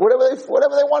they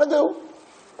want to do.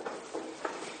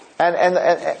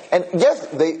 And yes,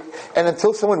 and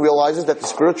until someone realizes that the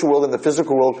spiritual world and the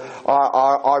physical world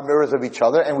are mirrors of each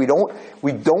other, and we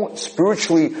don't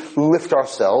spiritually lift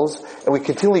ourselves, and we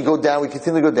continually go down,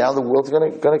 the world's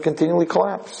going to continually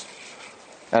collapse.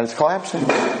 And it's collapsing.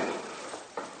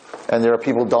 And there are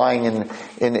people dying in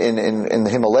the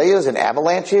Himalayas, and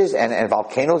avalanches, and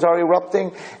volcanoes are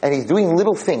erupting, and He's doing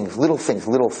little things.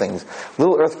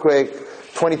 Little earthquake,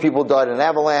 20 people died in an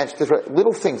avalanche,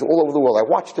 little things all over the world. I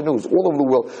watch the news all over the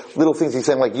world, little things He's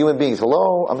saying like human beings,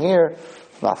 hello, I'm here.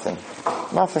 Nothing.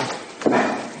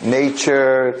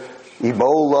 Nature,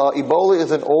 Ebola. Ebola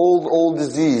is an old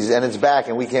disease, and it's back,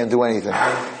 and we can't do anything.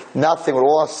 Nothing, with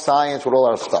all our science, with all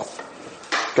our stuff.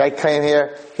 Guy came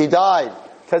here, he died.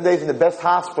 10 days in the best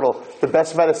hospital, the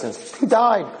best medicines. He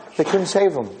died. They couldn't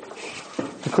save him.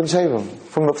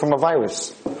 From a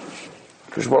virus.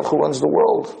 Because Baruch Hu runs the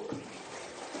world.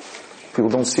 People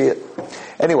don't see it.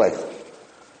 Anyway,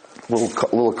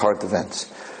 little current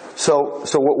events. So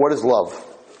what is love?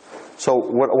 So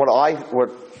what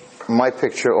my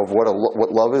picture of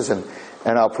what love is, and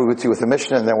I'll prove it to you with the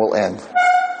Mishnah, and then we'll end.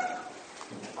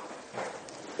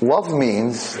 Love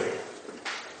means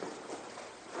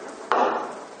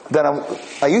that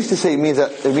I used to say it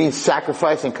means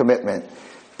sacrifice and commitment,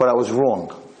 but I was wrong.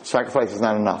 Sacrifice is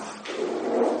not enough.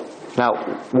 Now,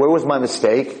 where was my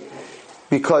mistake?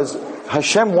 Because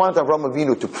Hashem wanted Avraham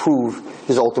Avinu to prove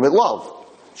His ultimate love.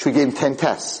 So He gave him 10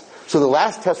 tests. So the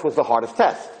last test was the hardest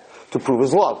test, to prove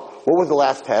His love. What was the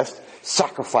last test?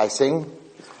 Sacrificing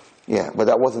Yeah, but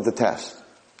that wasn't the test.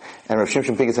 And Rav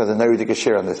Shimshon Pincus has a very ridiculous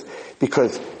share on this.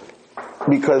 Because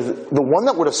the one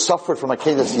that would have suffered from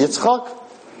Akedas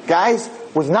Yitzchak, guys,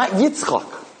 was not Yitzchak.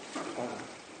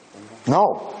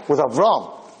 No, it was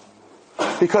Avram.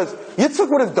 Because Yitzchak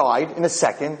would have died in a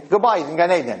second. Goodbye, he's in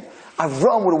Gan Eden.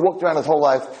 Avram would have walked around his whole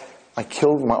life. I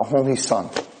killed my only son.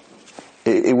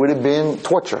 It would have been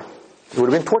torture. It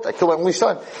would have been torture. I killed my only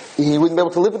son. He wouldn't be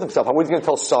able to live with himself. How was he going to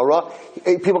tell Sarah?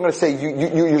 People are going to say,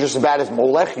 you're just as bad as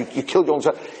Molech. You killed your own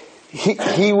son.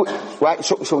 Right?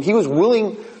 So he was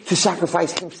willing to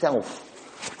sacrifice himself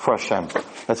for Hashem.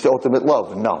 That's the ultimate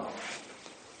love.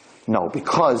 No,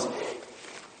 because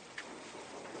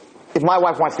if my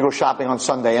wife wants to go shopping on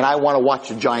Sunday and I want to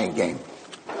watch a Giant game,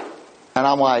 and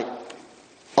I'm like,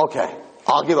 okay,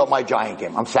 I'll give up my Giant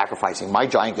game. I'm sacrificing my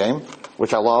Giant game,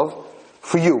 which I love,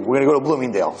 for you. We're going to go to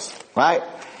Bloomingdale's, right?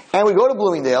 And we go to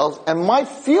Bloomingdale's, and my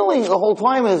feeling the whole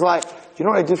time is like, you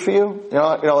know what I did for you?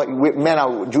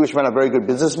 Like Jewish men are very good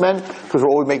businessmen because we're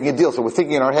always making a deal. So we're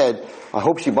thinking in our head, I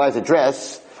hope she buys a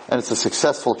dress and it's a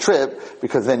successful trip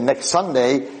because then next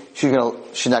Sunday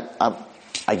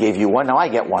I gave you one, now I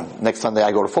get one. Next Sunday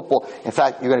I go to football. In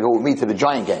fact, you're going to go with me to the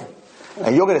Giant game.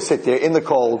 And you're going to sit there in the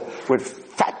cold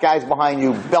with fat guys behind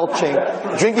you, belching,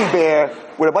 drinking beer,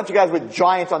 with a bunch of guys with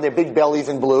Giants on their big bellies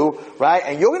in blue, right?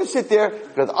 And you're going to sit there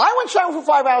because I went shopping for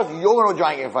 5 hours, you're going to a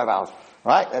Giant game for 5 hours.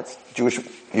 Right? That's Jewish.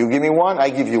 You give me one, I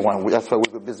give you one. That's why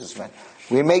we're good businessmen.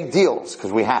 We make deals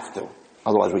because we have to.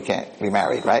 Otherwise we can't be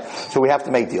married, right? So we have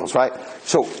to make deals, right?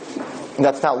 So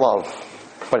that's not love.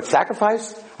 But it's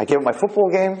sacrifice. I gave up my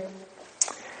football game.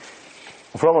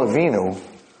 From Avinu,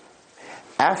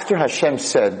 after Hashem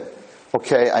said,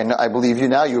 okay, I believe you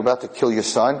now, you're about to kill your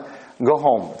son, go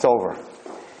home, it's over.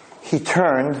 He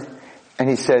turned and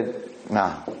he said,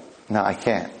 no, I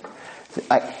can't.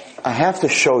 I have to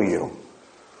show you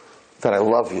that I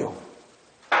love you.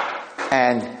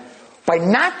 And by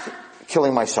not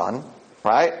killing my son,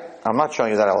 right? I'm not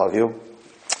showing you that I love you.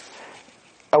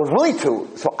 I was willing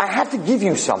to, so I have to give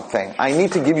you something. I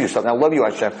need to give you something. I love you,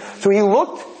 Hashem. So he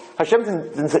looked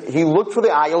for the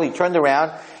aisle, he turned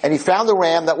around, and he found the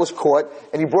ram that was caught,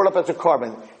 and he brought it up as a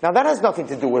carbon. Now that has nothing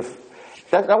to do with,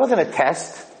 that wasn't a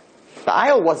test. The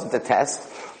aisle wasn't a test.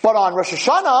 But on Rosh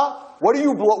Hashanah, what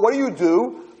do you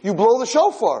do? You blow the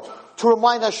shofar to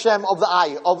remind Hashem of the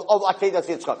ayah, of Akedas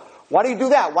Yitzchak. Why do you do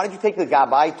that? Why don't you take the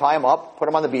gabbai, tie him up, put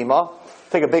him on the bima,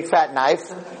 take a big fat knife,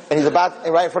 and he's about,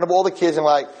 right in front of all the kids, and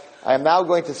like, I am now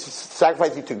going to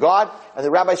sacrifice you to God, and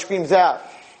the rabbi screams out,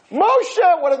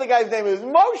 Moshe! What is the guy's name? Is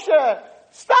Moshe!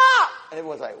 Stop! And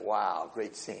everyone's like, wow,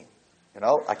 great scene.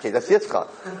 Akedas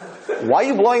Yitzchak. Why are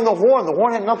you blowing the horn? The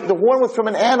horn had nothing, the horn was from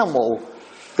an animal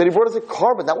that he brought as a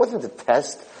carbon. That wasn't a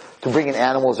test to bring an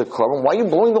animal as a carbon. Why are you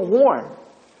blowing the horn?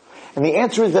 And the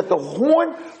answer is that the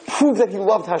horn proved that he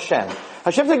loved Hashem.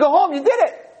 Hashem said, go home, you did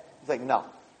it. He's like, no.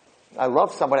 I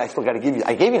love somebody, I still gotta give you,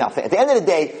 I gave you nothing. At the end of the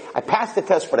day, I passed the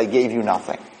test, but I gave you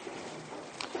nothing.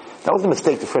 That was a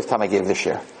mistake the first time I gave this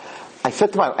year. I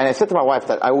said to my wife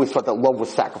that I always thought that love was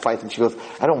sacrifice, and she goes,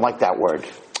 I don't like that word.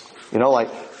 You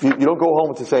don't go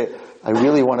home to say, I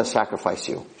really want to sacrifice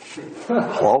you.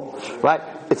 Well, right?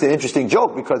 It's an interesting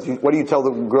joke because what do you tell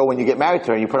the girl when you get married to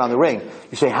her and you put on the ring?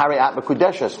 You say, Harei at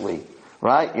mekudeshes li.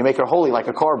 Right? You make her holy like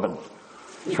a carbon.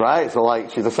 Right? So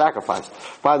she's a sacrifice.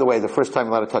 By the way, the first time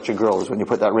you're allowed to touch a girl is when you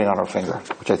put that ring on her finger,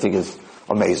 which I think is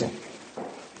amazing.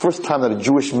 First time that a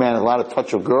Jewish man is allowed to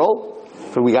touch a girl,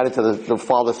 so we got into the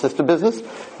father-sister business,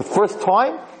 the first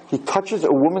time he touches a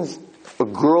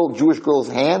Jewish girl's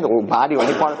hand or body or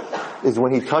any part is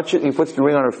when he touches, he puts the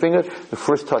ring on her finger, the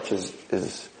first touch is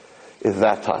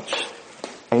that touch.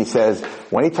 And he says,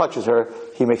 when he touches her,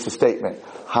 he makes a statement,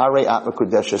 Harei at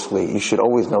mekudeshes li. You should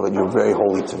always know that you're very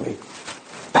holy to me.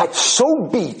 That so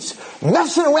beats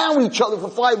messing around with each other for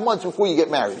 5 months before you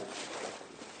get married.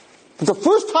 The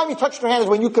first time you touched her hand is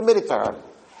when you committed to her.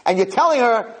 And you're telling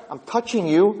her, I'm touching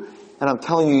you, and I'm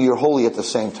telling you you're holy at the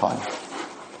same time.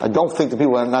 I don't think the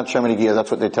people that are not Shemini Gia,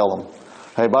 that's what they tell them.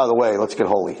 Hey, by the way, let's get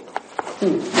holy.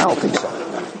 I don't think so.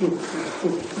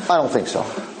 I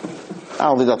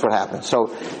don't think that's what happens.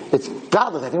 So, it's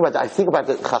godless. I think about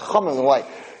the Chachamim and like,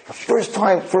 the first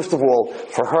time, first of all,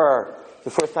 for her,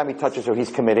 the first time he touches her,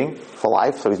 he's committing for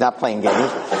life, so he's not playing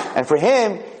games. And for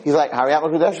him, he's like, Harei at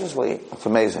mekudeshes li. That's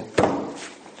amazing.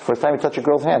 The first time you touch a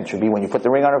girl's hand should be when you put the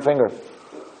ring on her finger.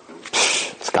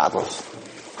 It's godless.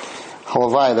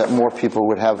 Halavai that more people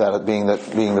would have that being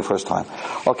the first time.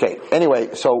 Okay,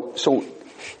 anyway, so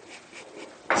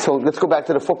let's go back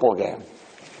to the football game.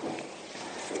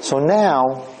 So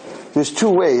now, there's two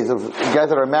ways of, guys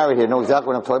that are married here know exactly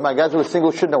what I'm talking about. Guys who are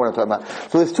single should know what I'm talking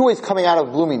about. So there's two ways coming out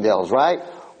of Bloomingdale's, right?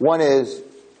 One is,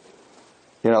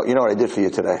 you know what I did for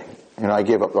you today? I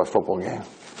gave up our football game.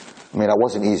 I mean, it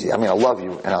wasn't easy. I mean, I love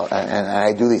you, and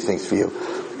I do these things for you.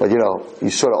 But, you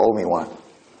sort of owe me one.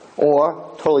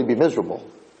 Or, totally be miserable.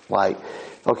 Like,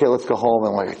 okay, let's go home,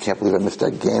 and I can't believe I missed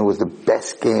that game. It was the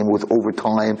best game with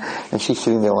overtime. And she's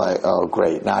sitting there like, oh,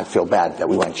 great, now I feel bad that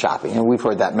we went shopping. And we've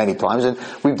heard that many times, and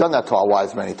we've done that to our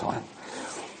wives many times.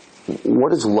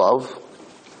 What is love?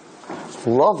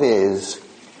 Love is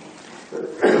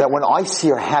that when I see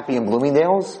her happy in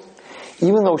Bloomingdale's,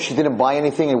 even though she didn't buy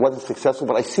anything and wasn't successful,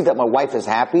 but I see that my wife is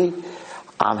happy,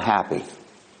 I'm happy.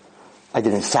 I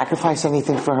didn't sacrifice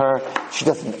anything for her. She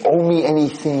doesn't owe me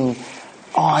anything.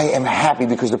 I am happy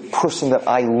because the person that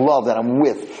I love, that I'm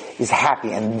with, is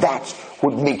happy, and that's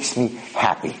what makes me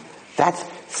happy. That's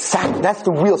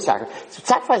the real sacrifice.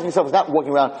 Sacrificing yourself is not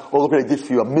walking around, oh, look what I did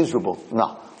for you, I'm miserable.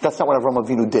 No, that's not what Avraham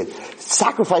Avinu did.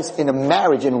 Sacrifice in a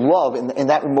marriage, in love, in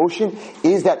that emotion,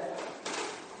 is that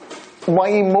my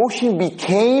emotion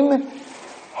became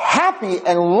happy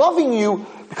and loving you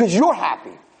because you're happy.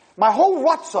 My whole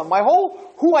ratzon, my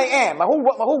whole who I am, my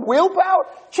whole willpower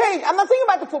changed. I'm not thinking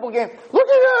about the football game. Look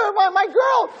at her, my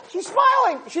girl. She's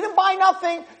smiling. She didn't buy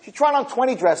nothing. She tried on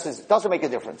 20 dresses. It doesn't make a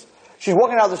difference. She's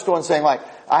walking out of the store and saying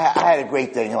I had a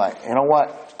great day. And you're like, you know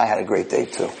what? I had a great day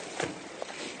too.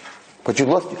 But you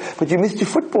missed your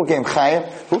football game, Chaim.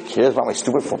 Who cares about my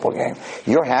stupid football game?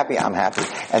 You're happy, I'm happy.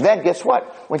 And then guess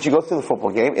what? When she goes to the football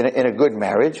game, in a good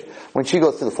marriage, when she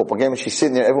goes to the football game and she's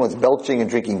sitting there, everyone's belching and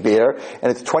drinking beer,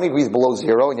 and it's 20 degrees below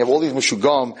zero, and you have all these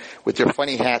mushugam with their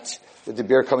funny hats, with the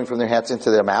beer coming from their hats into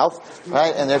their mouth,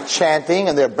 right? And they're chanting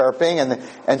and they're burping,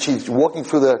 and she's walking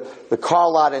through the car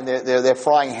lot and they're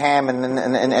frying ham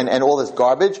and all this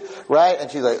garbage, right?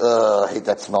 And she's like, I hate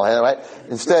that smell, right?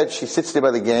 Instead, she sits there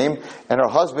by the game, and her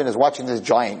husband is watching this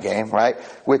giant game, right?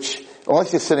 Which,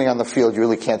 unless you're sitting on the field, you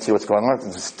really can't see what's going on.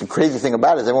 The crazy thing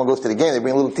about it is everyone goes to the game, they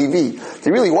bring a little TV.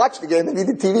 To really watch the game, they need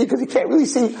the TV because you can't really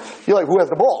see, you're like, who has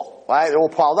the ball, right? They're all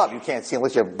piled up. You can't see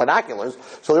unless you have binoculars.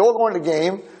 So they all go into the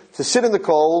game to sit in the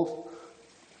cold.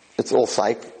 It's all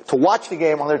psych. To watch the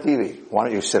game on their TV. Why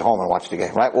don't you sit home and watch the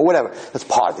game, right? Well, whatever. That's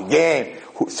part of the game.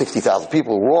 60,000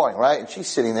 people roaring, right? And she's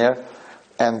sitting there,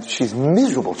 and she's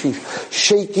miserable. She's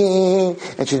shaking,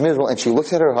 and she's miserable. And she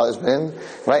looks at her husband,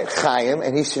 right, Chaim,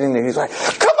 and he's sitting there. He's like,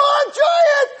 "Come on,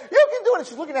 Giant! You can do it!" And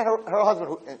she's looking at her husband,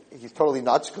 who, he's totally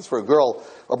nuts, because for a girl,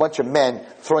 a bunch of men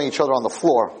throwing each other on the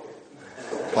floor.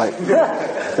 Like,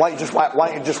 why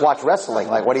don't you just watch wrestling?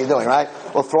 Like, what are you doing, right?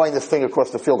 Or throwing this thing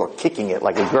across the field, or kicking it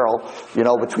like a girl,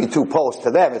 between two posts.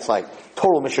 To them, it's like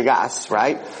total mishigas,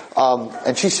 right?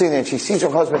 And she's sitting there and she sees her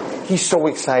husband. He's so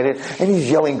excited and he's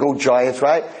yelling, "Go Giants!"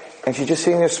 Right? And she's just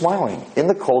sitting there smiling in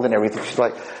the cold and everything. She's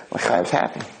like, "Chaim's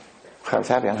happy. Chaim's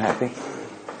happy. I'm happy."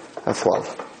 That's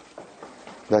love.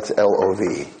 That's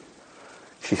LOV.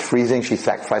 She's freezing. She's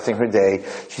sacrificing her day.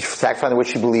 She's sacrificing what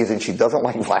she believes in. She doesn't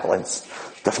like violence.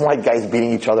 Doesn't like guys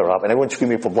beating each other up. And everyone's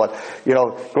screaming for blood.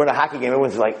 During a hockey game,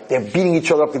 everyone's like, they're beating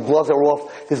each other up. The gloves are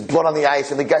off. There's blood on the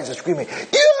ice. And the guys are screaming,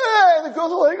 "Yeah!" And the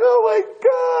girls are like, "Oh my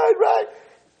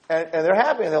God," right? And they're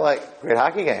happy. And they're like, great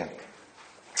hockey game.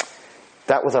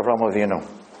 That was Avraham Avinu.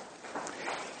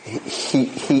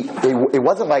 It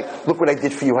wasn't like, look what I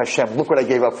did for you, Hashem. Look what I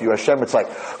gave up for you, Hashem. It's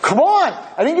like, come on!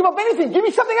 I didn't give up anything. Give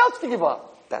me something else to give up.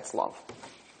 That's love.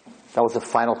 That was the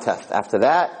final test. After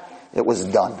that, it was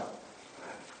done.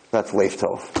 That's Leif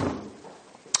Tov.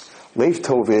 Leif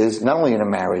Tov is, not only in a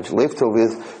marriage, Leif Tov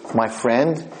is, my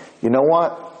friend, you know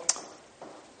what?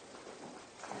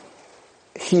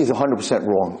 He is 100%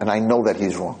 wrong, and I know that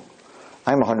he's wrong.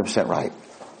 I'm 100% right.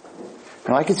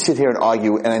 Now I could sit here and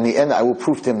argue, and in the end I will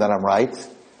prove to him that I'm right?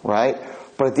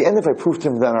 But at the end, if I prove to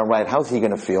him that I'm right, how's he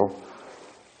going to feel?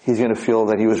 He's going to feel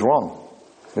that he was wrong.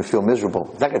 He's going to feel miserable.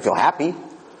 He's not going to feel happy.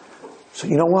 So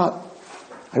you know what?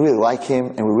 I really like him,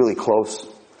 and we're really close.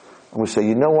 And we say,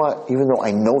 you know what? Even though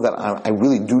I know that I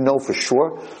really do know for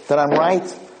sure that I'm right,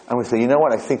 I'm going to say, you know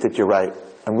what? I think that you're right.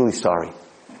 I'm really sorry.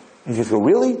 And you just go,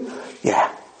 really?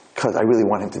 Yeah, because I really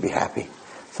want him to be happy.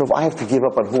 So if I have to give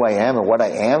up on who I am and what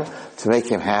I am to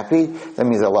make him happy, that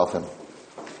means I love him.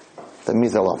 That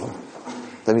means I love him.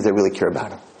 That means I really care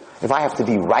about him. If I have to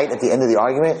be right at the end of the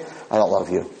argument, I don't love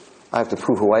you. I have to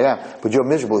prove who I am. But you're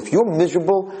miserable. If you're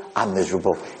miserable, I'm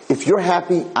miserable. If you're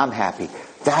happy, I'm happy.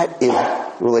 That is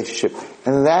the relationship.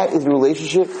 And that is the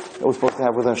relationship that we're supposed to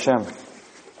have with Hashem.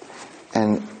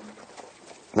 And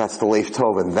that's the Leif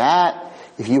Tov. And that,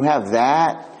 if you have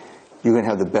that, you're going to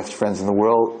have the best friends in the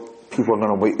world. People are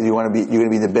going to wait. You're going to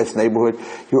be in the best neighborhood.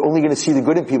 You're only going to see the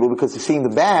good in people, because seeing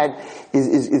the bad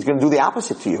is going to do the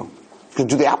opposite to you. It's going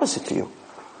to do the opposite to you.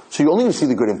 So you're only going to see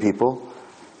the good in people.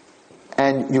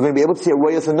 And you're going to be able to see a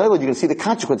royas and you're going to see the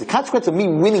consequence. The consequence of me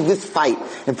winning this fight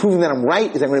and proving that I'm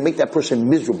right is I'm going to make that person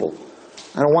miserable.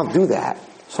 I don't want to do that.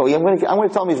 So I'm going to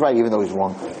tell him he's right even though he's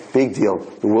wrong. Big deal.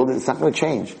 The world, it's not going to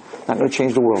change. Not going to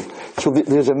change the world. So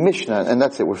there's a Mishnah, and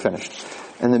that's it, we're finished.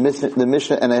 And the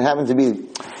Mishnah, and it happened to be,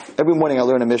 every morning I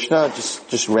learn a Mishnah,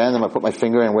 just random, I put my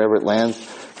finger in wherever it lands.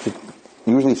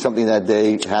 Usually something that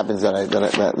day happens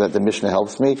that the Mishnah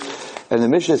helps me. And the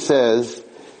Mishnah says,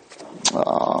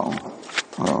 I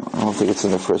don't think it's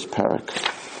in the first parak.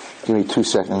 Give me 2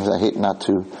 seconds, I hate not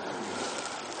to.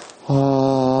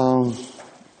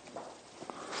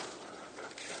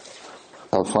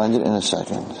 I'll find it in a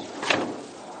second.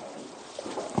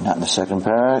 Not in the second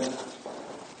parak.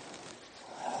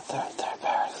 Third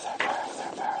parak.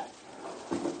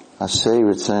 Asay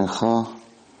Ritzoncha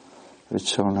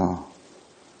Ritzono.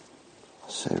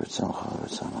 Asay Ritzoncha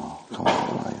Ritzono. Come on,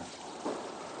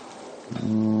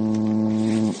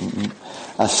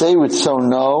 Asay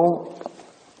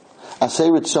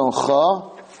Ritzoncha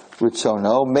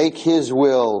Ritzono. Make his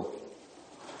will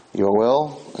your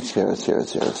will. It's here.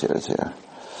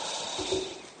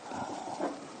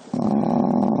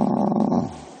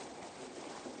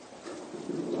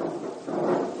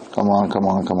 Come on.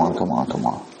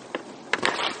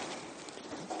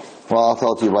 Well, I'll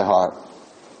tell it to you by heart.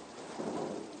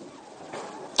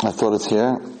 I thought it's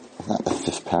here. Not the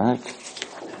fifth parak.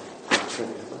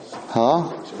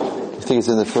 Huh? You think it's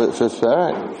in the fifth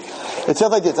parak? It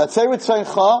says like this: Asay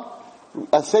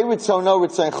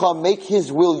Ritzono, make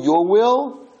his will your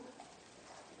will,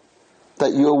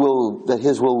 that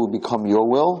his will become your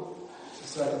will.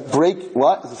 Break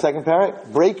what? It's the second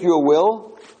parak. Break your will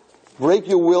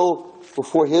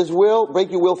before his will.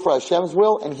 Break your will for Hashem's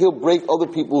will, and he'll break other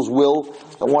people's will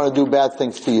that want to do bad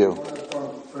things to you.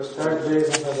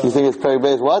 You think it's parak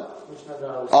beis what?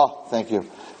 Oh, thank you.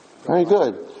 Very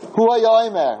good. Hu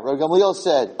hayomer, Rav Gamliel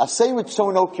said, Asay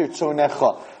Ritzono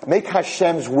kirtzonecha. Make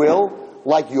Hashem's will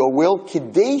like your will.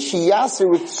 Kidei sheyaseh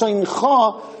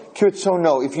Ritzoncha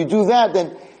kirtzono. If you do that,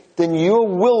 then your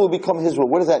will become his will.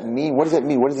 What does that mean? What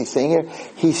is he saying here?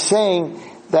 He's saying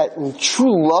that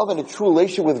true love and a true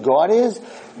relationship with God is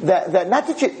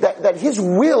that his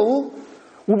will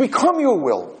become your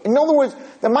will. In other words,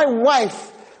 that my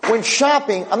wife, when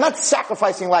shopping, I'm not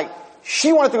sacrificing like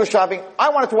she wanted to go shopping, I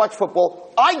wanted to watch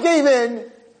football, I gave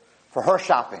in for her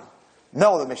shopping.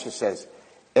 No, the Mishnah says,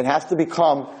 it has to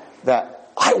become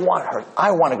that I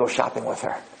want to go shopping with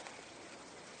her.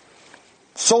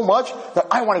 So much that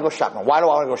I want to go shopping. Why do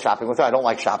I want to go shopping with her? I don't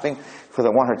like shopping because I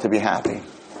want her to be happy.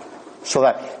 So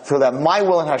that my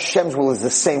will and Hashem's will is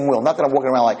the same will. Not that I'm walking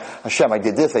around like, Hashem, I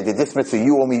did this mitzvah,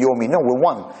 you owe me. No, we're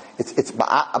one. It's that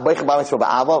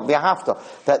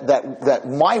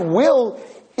my will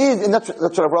is, and that's what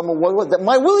Avraham was, that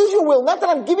my will is your will. Not that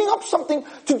I'm giving up something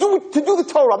to do the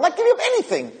Torah. I'm not giving up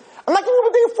anything. I'm not giving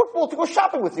up a day of football to go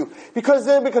shopping with you because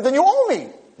then you owe me.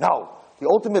 No. The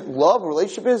ultimate love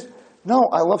relationship is, no,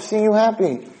 I love seeing you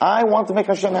happy. I want to make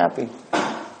Hashem happy.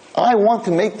 I want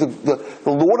to make the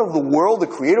Lord of the world, the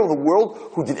creator of the world,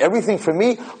 who did everything for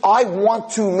me, I want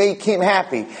to make him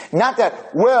happy. Not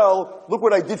that, well, look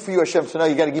what I did for you, Hashem, so now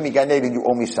you gotta give me Gan Eden, you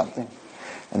owe me something.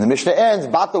 And the Mishnah ends,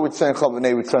 Bata Ritzonecha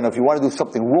b'nei Ritzono. If you want to do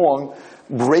something wrong,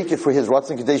 break it for his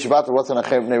Ratzon K'dei Shabbat Ratzon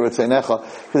Acher b'nei Ritzonecha.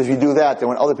 Because if you do that, then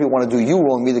when other people want to do you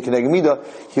wrong, Midah K'neged Midah,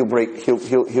 he'll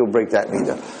break that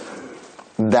Midah.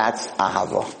 That's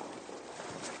Ahava.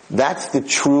 That's the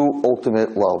true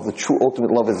ultimate love. The true ultimate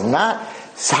love is not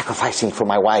sacrificing for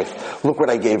my wife. Look what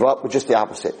I gave up, but just the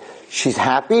opposite. She's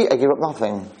happy, I gave up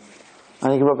nothing. I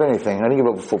didn't give up anything. I didn't give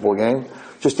up a football game.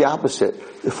 Just the opposite.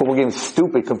 The football game is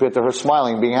stupid compared to her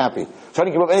smiling and being happy. So I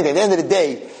didn't give up anything. At the end of the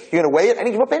day, you're going to weigh it, I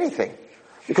didn't give up anything.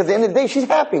 Because at the end of the day, she's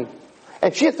happy.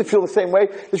 And she has to feel the same way.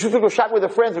 That she was going to go shopping with her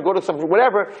friends or go to some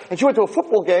whatever, and she went to a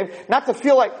football game, not to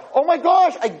feel like, oh my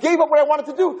gosh, I gave up what I wanted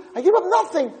to do. I gave up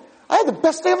nothing. I had the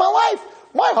best day of my life.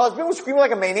 My husband was screaming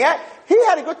like a maniac. He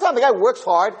had a good time. The guy works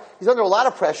hard. He's under a lot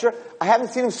of pressure. I haven't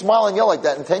seen him smile and yell like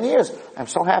that in 10 years. I'm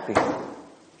so happy.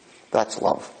 That's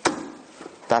love.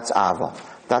 That's Ava.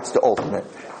 That's the ultimate.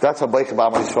 That's Habayich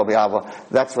B'Amal Yisrael B'Ava.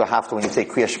 That's what I have to when you say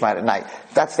Kriya Shema at night.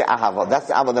 That's the Ahava. That's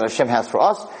the Ava that Hashem has for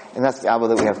us, and that's the Ava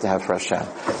that we have to have for Hashem.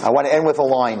 I want to end with a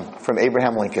line from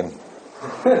Abraham Lincoln.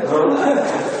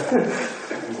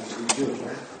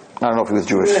 I don't know if he was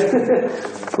Jewish.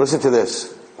 Listen to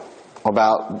this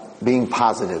about being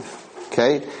positive.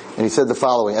 Okay? And he said the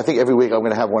following. I think every week I'm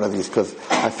going to have one of these because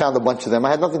I found a bunch of them.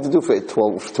 I had nothing to do for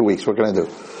 2 weeks. What can I do?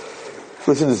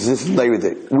 Listen to this. This is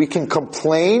Neiridit. We can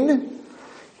complain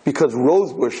because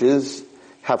rose bushes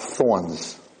have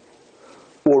thorns.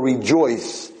 Or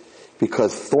rejoice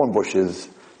because thorn bushes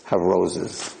have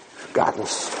roses.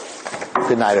 Godless.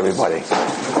 Good night, everybody.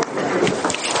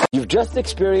 You've just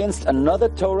experienced another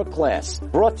Torah class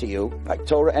brought to you by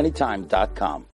TorahAnytime.com.